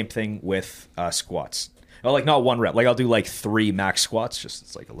 and same thing with squats. Oh, like not 1 rep. Like I'll do like 3 max squats. Just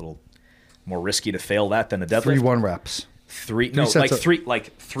it's like a little more risky to fail that than a deadlift. 3 1 reps. 3 no, like 3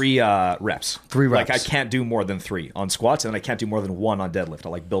 reps. 3 reps. Like I can't do more than 3 on squats, and I can't do more than 1 on deadlift.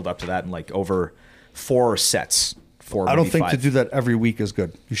 I'll like build up to that and like over 4 sets. I don't think 5. to do that every week is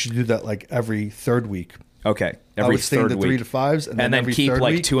good. You should do that like every 3rd week. Okay, I every would stay in 3rd the week. 3 to 5s, and then every keep 3rd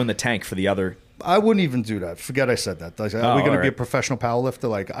like week, 2 in the tank for the other. I wouldn't even do that. Forget I said that. Like, are we going to be a alright. professional powerlifter?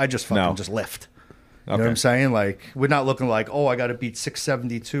 Like, I just fucking No. just lift. You Okay. know what I'm saying? Like, we're not looking like, oh, I got to beat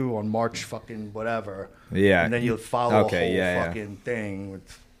 672 on March fucking whatever. Yeah. And then you'll follow Okay, a whole yeah. fucking thing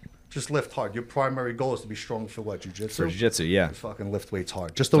with just lift hard. Your primary goal is to be strong for what? Jiu-jitsu? For jiu-jitsu, yeah. Just fucking lift weights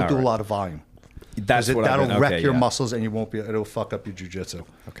hard. Just don't do a Alright. lot of volume. That's what That'll wreck your yeah. muscles, and you won't be. It'll fuck up your jiu-jitsu.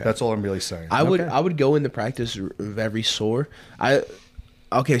 Okay. That's all I'm really saying. I would Okay. I would go in the practice very sore.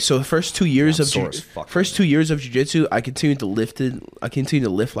 So the first 2 years I'm of sore as fuck first 2 years of jiu-jitsu, I continued to lift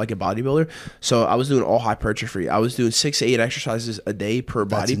like a bodybuilder. So I was doing all hypertrophy. I was doing 6 to 8 exercises a day per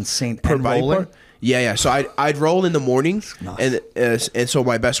body. insane. Per And body rolling? part. Yeah. So I'd roll in the morning, Nice. and so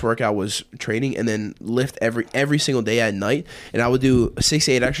my best workout was training, and then lift every single day at night. And I would do 6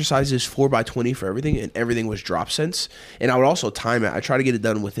 to 8 exercises, 4x20 for everything, and everything was drop sense. And I would also time it. I try to get it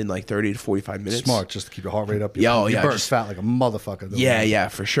done within like 30 to 45 minutes. Smart, just to keep your heart rate up. You Yeah, burn just- fat like a motherfucker. doing Yeah, that. yeah,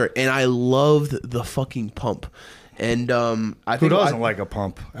 for sure. And I loved the fucking pump. And I Who think doesn't like a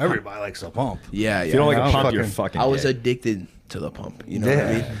pump? Everybody likes a pump. Yeah, yeah. If you don't like Yeah, a I'm pump, you're fucking- fucking. I was gay. addicted to the pump. You know what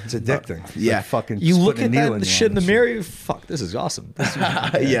I mean? It's addicting. It's yeah. like fucking. You just look putting at a needle that in the your shit in the arm. mirror. You fuck. This is awesome. This is,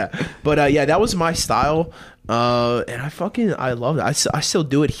 Yeah. But yeah, that was my style. And I love it. I still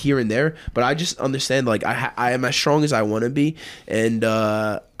do it here and there, but I just understand like I am as strong as I want to be, and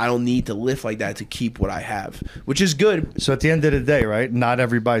I don't need to lift like that to keep what I have, which is good. So at the end of the day, right? Not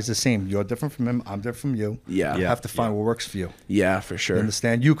everybody's the same. You're different from him. I'm different from you. Yeah. You Yeah. have to find what works for you. Yeah, for You sure.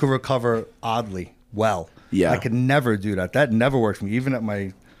 understand? You can recover oddly well. Yeah. I could never do that. That never worked for me. Even at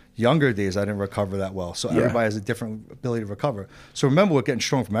my younger days, I didn't recover that well. So Yeah. everybody has a different ability to recover. So remember what getting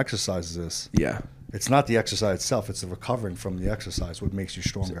strong from exercises is. Yeah. It's not the exercise itself. It's the recovering from the exercise what makes you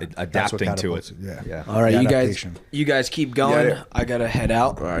stronger. That's what adapting to catapults it. you. Yeah. Yeah. All right, The you guys, adaptation. keep going. Yeah. I gotta head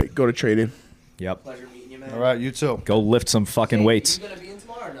out. All right, go to training. Yep. Pleasure meeting you, man. All right, you too. Go lift some fucking weights. You gonna be in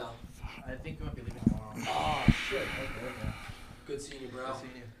tomorrow or no? I think we might be leaving tomorrow. Oh shit. Okay. Good seeing you, bro.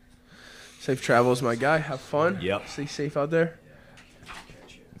 Safe travels, my guy. Have fun. Yep. Stay safe out there.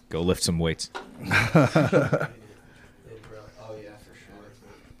 Go lift some weights. Oh yeah, for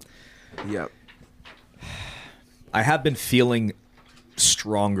sure. Yep. I have been feeling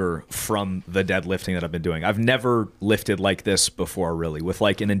stronger from the deadlifting that I've been doing. I've never lifted like this before, really, with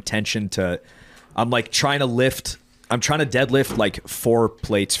like an intention to. I'm like trying to lift. I'm trying to deadlift like 4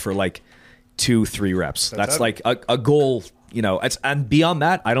 plates for like 2-3 reps. That's like a goal. You know, and beyond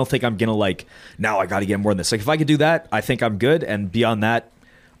that, I don't think I'm gonna like. Now I got to get more than this. Like if I could do that, I think I'm good. And beyond that,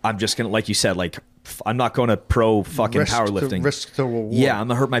 I'm just gonna, like you said, like I'm not going to pro fucking powerlifting. Risk to reward. Yeah, I'm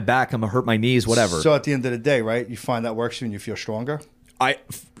gonna hurt my back. I'm gonna hurt my knees. Whatever. So at the end of the day, right, you find that works for you and you feel stronger.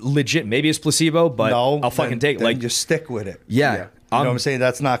 Legit, maybe it's placebo, but No, I'll fucking take it. then Like, you stick with it. yeah, You know what I'm saying?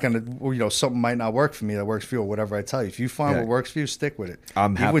 That's not going to, something might not work for me that works for you or whatever I tell you. If you find Yeah. what works for you, stick with it.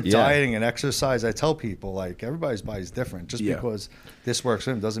 I'm Even happy- with yeah. dieting and exercise, I tell people, like, everybody's body is different. Just Yeah. because this works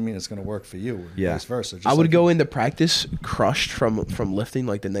for him doesn't mean it's going to work for you or Yeah. vice versa. Just I would like go into practice crushed from lifting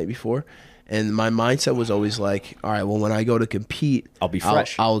like the night before, and my mindset was always like, all right, well, when I go to compete, I'll be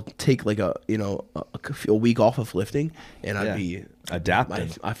fresh. I'll take like a week off of lifting, and Yeah. I'd be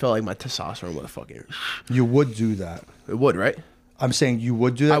Adapting. I felt like my testosterone would fucking. You would do that. It would, right? I'm saying you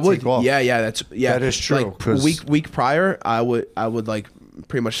would do that. I would. Take off. Yeah, That is true, Like 'cause- week prior, I would like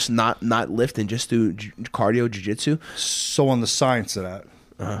pretty much not lift and just do cardio, jiu-jitsu. So on the science of that.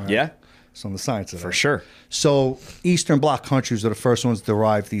 yeah, So on the science of that. for sure. So Eastern Bloc countries are the first ones to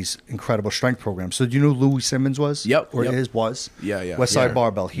derive these incredible strength programs. So do you know who Louis Simmons was? Yep, Or yep. was? Yeah, yeah. West Side Yeah.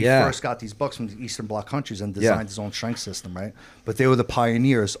 Barbell. He Yeah. first got these books from the Eastern Bloc countries and Yeah. designed his own strength system, right? But they were the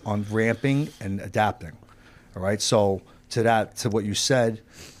pioneers on ramping and adapting. All right. So to what you said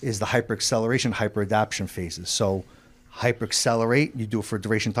is the hyper-acceleration, hyper-adaptation phases. So hyper-accelerate, you do it for a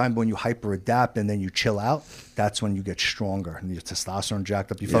duration of time, but when you hyper-adapt and then you chill out, that's when you get stronger and your testosterone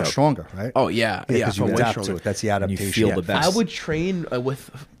jacked up. You felt Yep. stronger, right? Oh yeah, Because you I felt way adapt to stronger. it. That's the And you adaptation. feel Yeah. the best. I would train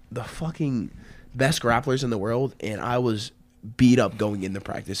with the fucking best grapplers in the world, and I was beat up going into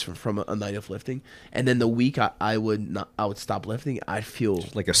practice from a night of lifting, and then the week I would stop lifting, I'd feel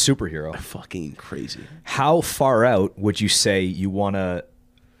like a superhero. fucking crazy. How far out would you say you want to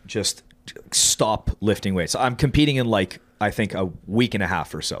just stop lifting weights? I'm competing in like, I think a week and a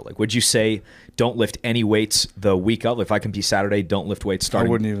half or so. Like, would you say don't lift any weights the week of? If I compete Saturday, don't lift weights starting.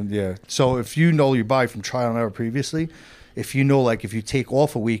 I wouldn't even, yeah. So if you know your body from trial and error previously, if you know, like, if you take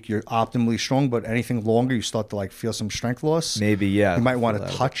off a week, you're optimally strong, but anything longer, you start to, like, feel some strength loss. Maybe, yeah. You might want to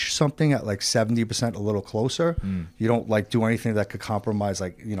touch something at, like, 70% a little closer. You don't, like, do anything that could compromise,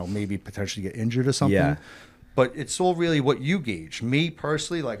 like, you know, maybe potentially get injured or something. Yeah. But it's all really what you gauge. Me,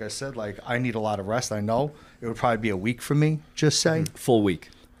 personally, like I said, like, I need a lot of rest. I know it would probably be a week for me, just say. Full week.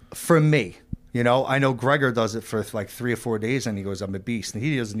 For me. You know, I know Gregor does it for like 3 or 4 days, and he goes, I'm a beast. And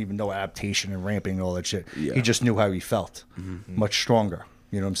he doesn't even know adaptation and ramping and all that shit. Yeah. He just knew how he felt, much stronger.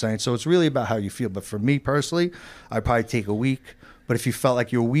 You know what I'm saying? So it's really about how you feel. But for me personally, I'd probably take a week. But if you felt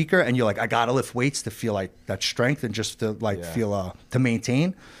like you're weaker and you're like, I got to lift weights to feel like that strength and just to like feel, to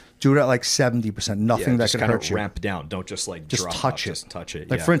maintain, do it at like 70%. Nothing that just could kind hurt of you. ramp down. Don't just like Just drop touch up, it. Just touch it.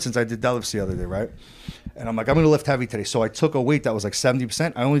 Like, yeah. for instance, I did deadlifts the other day, right? And I'm like, I'm going to lift heavy today. So I took a weight that was like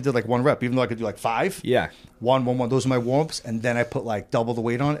 70%. I only did like 1 rep, even though I could do like 5. Yeah. 1, 1, 1. Those are my warm-ups. And then I put like double the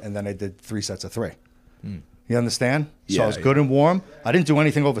weight on, and then I did 3 sets of 3. You understand? So Yeah, I was good and warm. I didn't do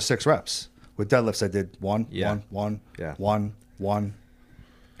anything over 6 reps. With deadlifts, I did 1, Yeah. 1, 1, Yeah. 1, 1,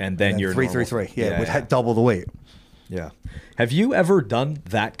 And then you're 3, normal. 3, 3. Yeah, with double the weight. Yeah. Have you ever done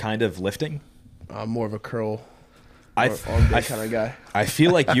that kind of lifting? I'm more of a curl, I arm day kind of guy. I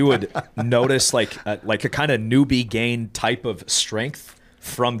feel like you would notice like a kind of newbie gain type of strength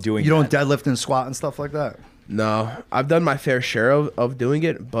from doing. You don't that. deadlift and squat and stuff like that? No, I've done my fair share of doing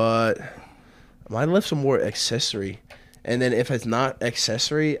it, but my lifts are more accessory. And then if it's not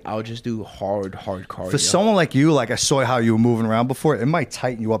accessory, I'll just do hard cardio. For someone like you, like I saw how you were moving around before, it might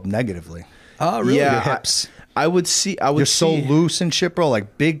tighten you up negatively. Oh, really? Yeah, Your hips. I would see. You're so loose and shit, bro.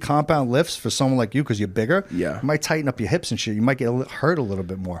 Like big compound lifts for someone like you, because you're bigger. Yeah. It might tighten up your hips and shit. You might get hurt a little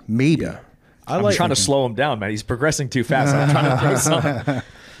bit more. Maybe. Yeah. I'm trying to slow him down, man. He's progressing too fast. I'm trying to throw something.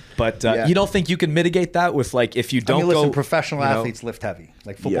 But you don't think you can mitigate that with like if you don't listen, go? professional you know, athletes lift heavy,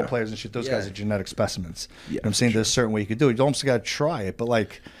 like football Yeah. players and shit. Those Yeah. guys are genetic specimens. Yeah, You know what I'm saying? There's a certain way you could do it. You almost got to try it. But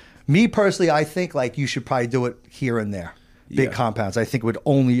like me personally, I think like you should probably do it here and there. Big Yeah. compounds. I think it would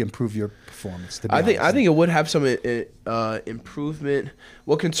only improve your performance. To be I think honest. it would have some improvement.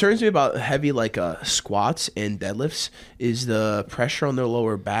 What concerns me about heavy like squats and deadlifts is the pressure on their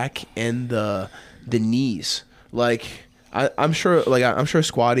lower back and the knees. Like I'm sure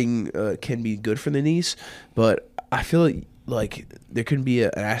squatting can be good for the knees, but I feel like there can be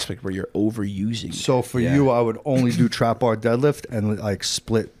an aspect where you're overusing. So for you, I would only do trap bar deadlift and like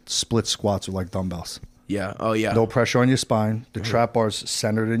split squats with like dumbbells. Yeah. Oh yeah. No pressure on your spine. The trap bar's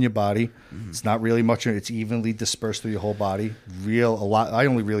centered in your body. It's not really much. It's evenly dispersed through your whole body. A lot. I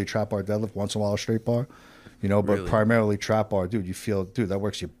only really trap bar deadlift once in a while, a straight bar. You know, but Really? primarily trap bar, dude. You feel, dude, that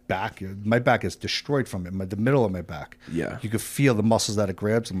works your back. My back is destroyed from it. The middle of my back. Yeah. You could feel the muscles that it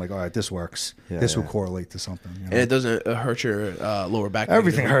grabs. I'm like, all right, this works. This will correlate to something. You know? And it doesn't hurt your lower back.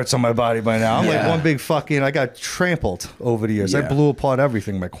 Everything negatively. hurts on my body by now. I'm like Yeah. one big fucking. I got trampled over the years. I Yeah. blew apart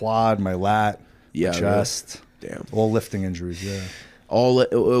everything. My quad, my lat, Yeah, my chest. Damn. All lifting injuries. Yeah. All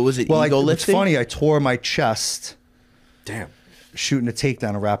was it Well, ego it's lifting? funny. I tore my chest Damn. shooting a takedown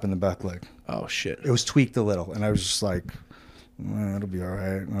and wrapping the back leg. Oh shit. It was tweaked a little, and I was just like, it'll be all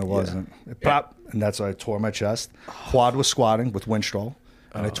right. And I wasn't. It popped, and that's why I tore my chest. Quad was squatting with Winstrol,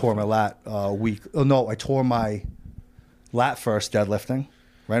 and I tore my lat weak. Oh no, I tore my lat first deadlifting.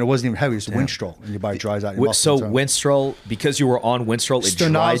 Right, it wasn't even heavy. It was Winstrol, and your body dries out. Your muscles So turn. Winstrol, because you were on Winstrol, it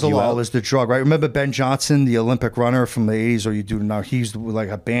dried you Stanozolol out. is the drug, right? Remember Ben Johnson, the Olympic runner from the 80s, or you do now? He used like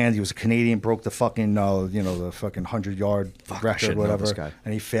a band. He was a Canadian, broke the fucking, the fucking 100-yard I record, should know whatever, this guy.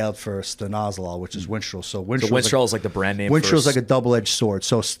 and he failed for stanozolol, which is Winstrol. So So Winstrol, Winstrol is like the brand name. Winstrol's for like a double-edged sword.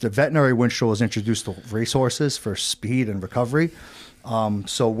 So the veterinary Winstrol was introduced to racehorses for speed and recovery.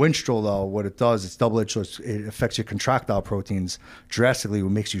 So Winstrol, though, what it does, it's double-edged sword. It affects your contractile proteins drastically. It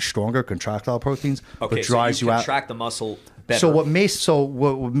makes you stronger, contractile proteins, Okay, but dries so you you out. contract the muscle better. So what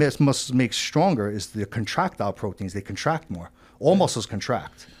muscles make stronger is the contractile proteins. They contract more. All muscles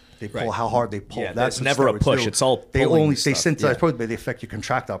contract. They pull Right. how hard they pull. Yeah, That's there's what never a steroids push. do. It's all they pulling only stuff. synthesize Yeah. proteins, but they affect your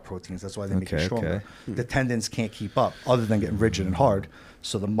contractile proteins. That's why they make you Okay, stronger. okay. The tendons can't keep up, other than getting rigid and hard.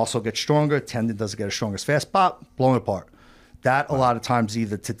 So the muscle gets stronger. Tendon doesn't get as strong as fast. Pop, blown apart. That a lot of times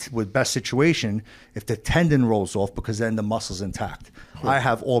either with best situation, if the tendon rolls off, because then the muscle's intact. I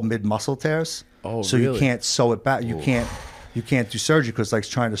have all mid muscle tears, Oh, so you really? can't sew it back. You can't you can't do surgery because like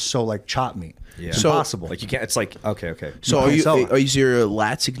trying to sew like chop meat. Yeah. It's So- impossible. Like you can't. It's like okay. So No, is your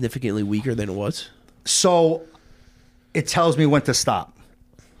lat significantly weaker than it was? So it tells me when to stop.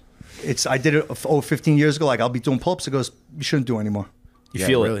 I did it over 15 years ago. Like I'll be doing pull-ups. It goes, you shouldn't do anymore. You Yeah,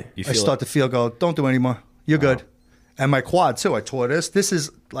 feel really. it. You I feel start it. to feel go, don't do anymore. You're good. And my quad too. I tore this. This is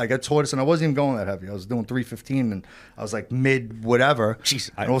like I tore this, and I wasn't even going that heavy. I was doing 315, and I was like mid whatever.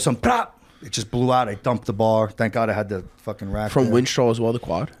 Jeez. And all of a sudden, plop, it just blew out. I dumped the bar. Thank God I had the fucking rack From there. Winstrol as well, the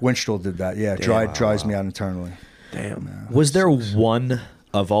quad? Winstrol did that. Yeah, dries me out internally. Damn. Was there one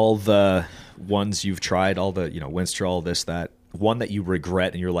of all the ones you've tried, all the Winstrol, this, that, one that you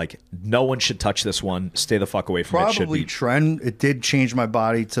regret and you're like, no one should touch this one. Stay the fuck away from it. Should Probably be trend. It did change my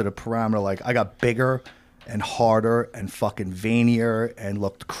body to the parameter. Like I got bigger and harder and fucking veinier and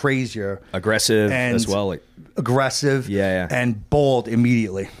looked crazier. aggressive And as well. Like aggressive. Yeah. And bald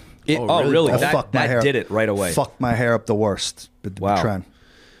immediately. really? I That, fucked my hair. did it right away. Fucked my hair up the worst. The Wow. trend.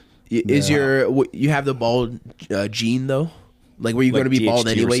 Is you have the bald gene though? Like were you going to be bald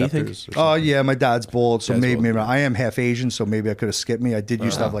DHT anyway? You think? receptors or Oh yeah, my dad's bald, so Dad's maybe bald. I am half Asian, so maybe I could have skipped me. I did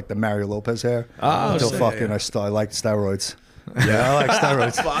used to have like the Mario Lopez hair. Until sick. fucking I liked steroids. Yeah, I like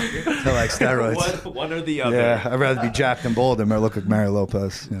steroids. I like steroids. One or the other. Yeah, I'd rather be jacked and bald than look like Mario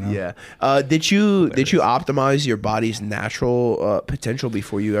Lopez. You know? Yeah. Did you optimize your body's natural potential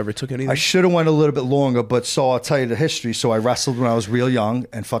before you ever took anything? I should have went a little bit longer, but so I'll tell you the history. So I wrestled when I was real young,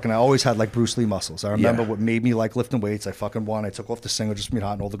 and fucking I always had like Bruce Lee muscles. I remember what made me like lifting weights. I fucking won. I took off the single just to meet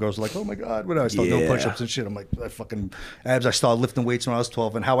hot, and all the girls were like, "Oh my god, whatever." I started doing Yeah. push-ups and shit. I'm like, I fucking abs. I started lifting weights when I was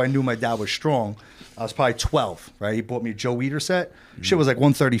 12, and how I knew my dad was strong. I was probably 12, right? He bought me a Joe Weider set. Shit was like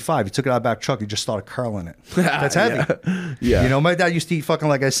 135. He took it out of the back truck. He just started curling it. That's heavy. Yeah. You know, my dad used to eat fucking,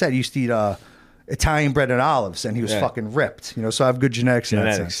 like I said, he used to eat Italian bread and olives, and he was Yeah. fucking ripped. You know, so I have good genetics in that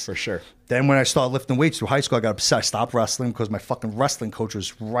Genetics sense. for sure. Then when I started lifting weights through high school, I got upset. I stopped wrestling because my fucking wrestling coach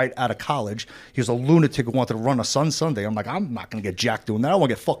was right out of college. He was a lunatic who wanted to run a Sunday. I'm like, I'm not going to get jacked doing that. I want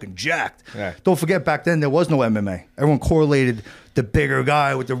to get fucking jacked. Yeah. Don't forget, back then there was no MMA. Everyone correlated the bigger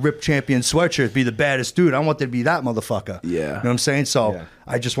guy with the ripped champion sweatshirt be the baddest dude. I wanted to be that motherfucker. Yeah. You know what I'm saying? So Yeah.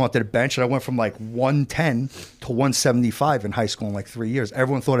 I just wanted to bench, and I went from like 110 to 175 in high school in like 3 years.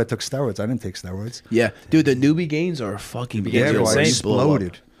 Everyone thought I took steroids. I didn't take steroids. Yeah, dude, the newbie gains are fucking Yeah, bro, I insane.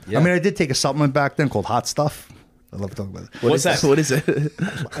 exploded. Yeah. I mean, I did take a supplement back then called Hot Stuff. I love talking about it. What's that? What is it?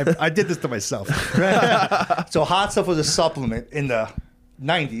 I did this to myself. So Hot Stuff was a supplement in the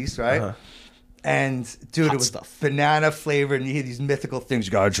 90s, right? And dude, Hot it was Stuff. banana flavored, and you hear these mythical things.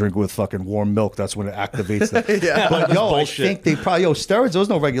 You gotta drink with fucking warm milk. That's when it activates it. Yeah. But yo, I bullshit. think they probably steroids. There was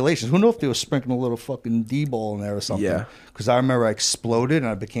no regulations. Who knows if they were sprinkling a little fucking D-ball in there or something? Yeah. Because I remember I exploded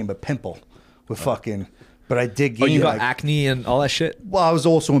and I became a pimple with fucking. But I did Oh, gain you got like. acne and all that shit? Well, I was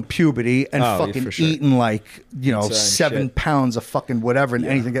also in puberty and Oh, yeah, fucking for sure. eating like, Same 7 shit. pounds of fucking whatever and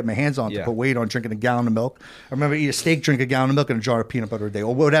anything to get my hands on to Yeah. put weight on, drinking a gallon of milk. I remember eat a steak, drink a gallon of milk, and a jar of peanut butter a day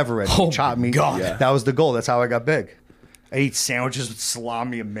or whatever. Oh, Chop my meat. God. Yeah. That was the goal. That's how I got big. I eat sandwiches with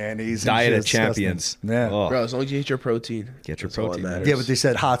salami and mayonnaise. And Diet shit. of It's disgusting. champions. Yeah. Oh. Bro, as long as you eat your protein. Get your that's all that protein, matters. Yeah, but they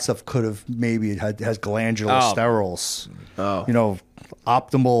said Hot Stuff could have maybe has glandular Oh. sterols. Oh.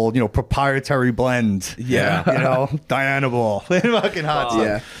 Optimal, proprietary blend. Yeah. Dianabol. Fucking Hot Stuff.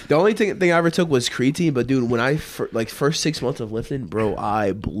 Yeah. The only thing I ever took was creatine, but dude, when I first 6 months of lifting, bro,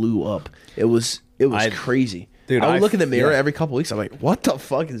 I blew up. It was crazy. Dude, I would look in the mirror yeah. every couple weeks. I'm like, what the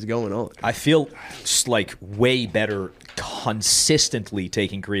fuck is going on? I feel like way better consistently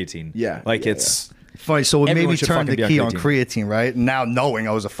taking creatine. Yeah. Like Yeah, it's Funny, so it made Everyone me should turn the fucking be on key on creatine, right? Now knowing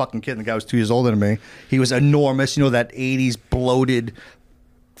I was a fucking kid and the guy was 2 years older than me, he was enormous. That 80s bloated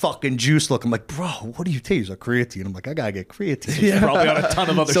fucking juice look. I'm like, bro, what do you take? He's like, creatine. I'm like, I gotta get creatine. probably on a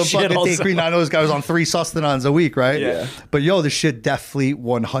ton of other So shit fucking take also. creatine. I know this guy was on 3 sustenance a week, right? Yeah. But yo, this shit definitely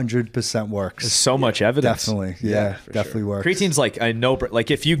 100% works. There's so much evidence. Definitely. Yeah, definitely works. Creatine's like I know,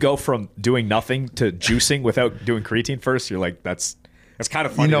 like if you go from doing nothing to juicing without doing creatine first, you're like that's kind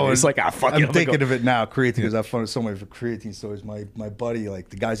of funny. It's like fuck it, I'm thinking of it now. Creatine because I've found so many creatine stories. My buddy, like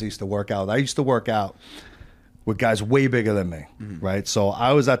the guys I used to work out. I used to work out with guys way bigger than me, right? So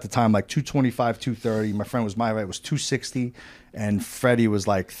I was at the time like 225, 230. My friend was my height was 260, and Freddie was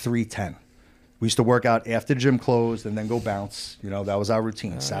like 310. We used to work out after the gym closed and then go bounce. That was our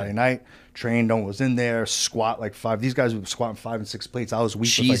routine. Saturday night, train, no one was in there, squat like 5. These guys were squatting 5 and 6 plates. I was weak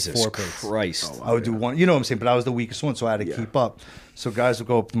with Jesus like 4 plates. Christ. I would do one, you know what I'm saying? But I was the weakest one, so I had to keep up. So guys would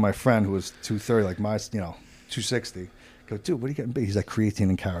go up to my friend who was 230, like my, 260. go, dude, what are you getting big? He's like, creatine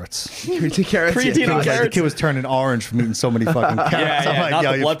and carrots. Creatine carrots. Creatine and Like, the carrots. kid was turning orange from eating so many fucking carrots. Yeah, I'm not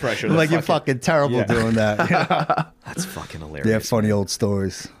the yo, blood pressure. I'm the like, you're fucking terrible Yeah. doing that. You know? That's fucking hilarious. They have funny old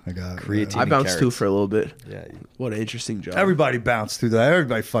stories. I got Creatine. I bounced carrots. too for a little bit. Yeah. What an interesting job. Everybody bounced through that.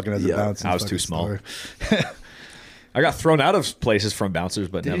 Everybody fucking has a Yeah. bounce. I was too small. I got thrown out of places from bouncers,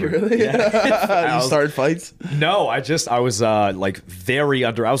 but Did never. you really? Yeah. You started fights? No, I was like very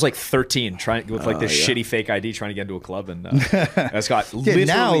under. I was like 13, trying with like this yeah. shitty fake ID, trying to get into a club, and I just got literally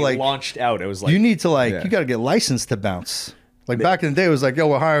now, like, launched out. It was like You need to Yeah. you got to get licensed to bounce. Like back in the day, it was like, yo,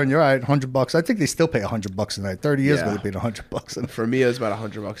 we're hiring you, all right, $100. I think they still pay $100 a night. 30 years ago, Yeah. they paid $100 a night. For me, it was about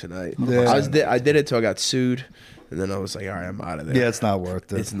 $100 a night. Yeah. I did it till I got sued, and then I was like, all right, I'm out of there. Yeah, it's not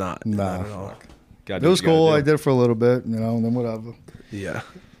worth it. It's not. No. Not at all. God, It was what you gotta cool. do. I did it for a little bit, and then whatever. Yeah.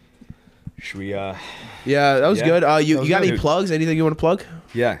 Should we? Yeah, that was Yeah. good. You was got good. any plugs? Anything you want to plug?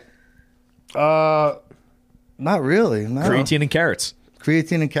 Yeah, Not really. No. creatine and carrots.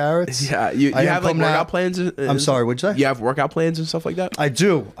 Creatine and carrots. Yeah, you I am have like coming workout out- plans? I'm sorry, what'd you say? You have workout plans and stuff like that? I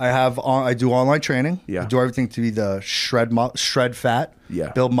do. I do online training. Yeah. I do everything to either shred fat,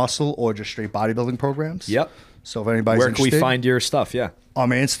 Yeah. build muscle, or just straight bodybuilding programs. Yep. So if anybody's Where can we interested, find your stuff? Yeah. on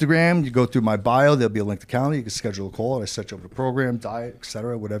my Instagram, you go through my bio. There'll be a link to calendar. You can schedule a call. I set you up with a program, diet,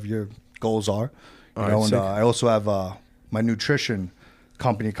 etc. Whatever your goals are. You know, and sick. I also have my nutrition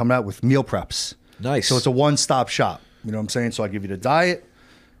company coming out with meal preps. Nice. So it's a one-stop shop. You know what I'm saying? So I give you the diet,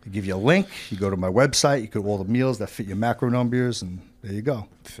 I give you a link. You go to my website. You get all the meals that fit your macro numbers, and there you go.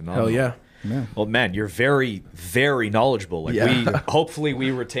 Phenomenal. Hell yeah. Yeah. Well, man, you're very, very knowledgeable. Like Yeah. hopefully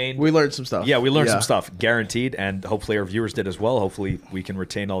we retained. We learned some stuff. Yeah, we learned some stuff, guaranteed, and hopefully our viewers did as well. Hopefully we can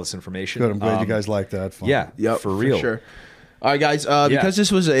retain all this information. Good. I'm glad you guys liked that. Fun. Yeah, Yep, for real. sure. All right, guys. Because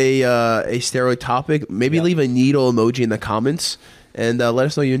this was a steroid topic, maybe leave a needle emoji in the comments and let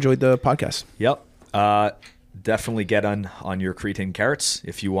us know you enjoyed the podcast. Yep. Definitely get on your creatine carrots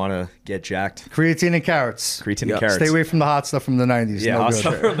if you want to get jacked. Creatine and carrots. Creatine Yep. and carrots. Stay away from the hot stuff from the 90s. Yeah, No hot good.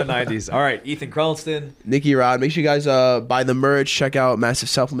 stuff from the 90s. All right, Ethan Kronston. Nikki Rod, make sure you guys buy the merch, check out Massive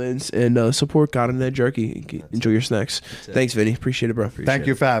Supplements, and support God and That Jerky. Enjoy your snacks. Thanks, Vinny. Appreciate it, bro. Thank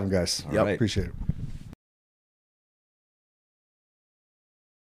you for having guys. Yep. Appreciate it.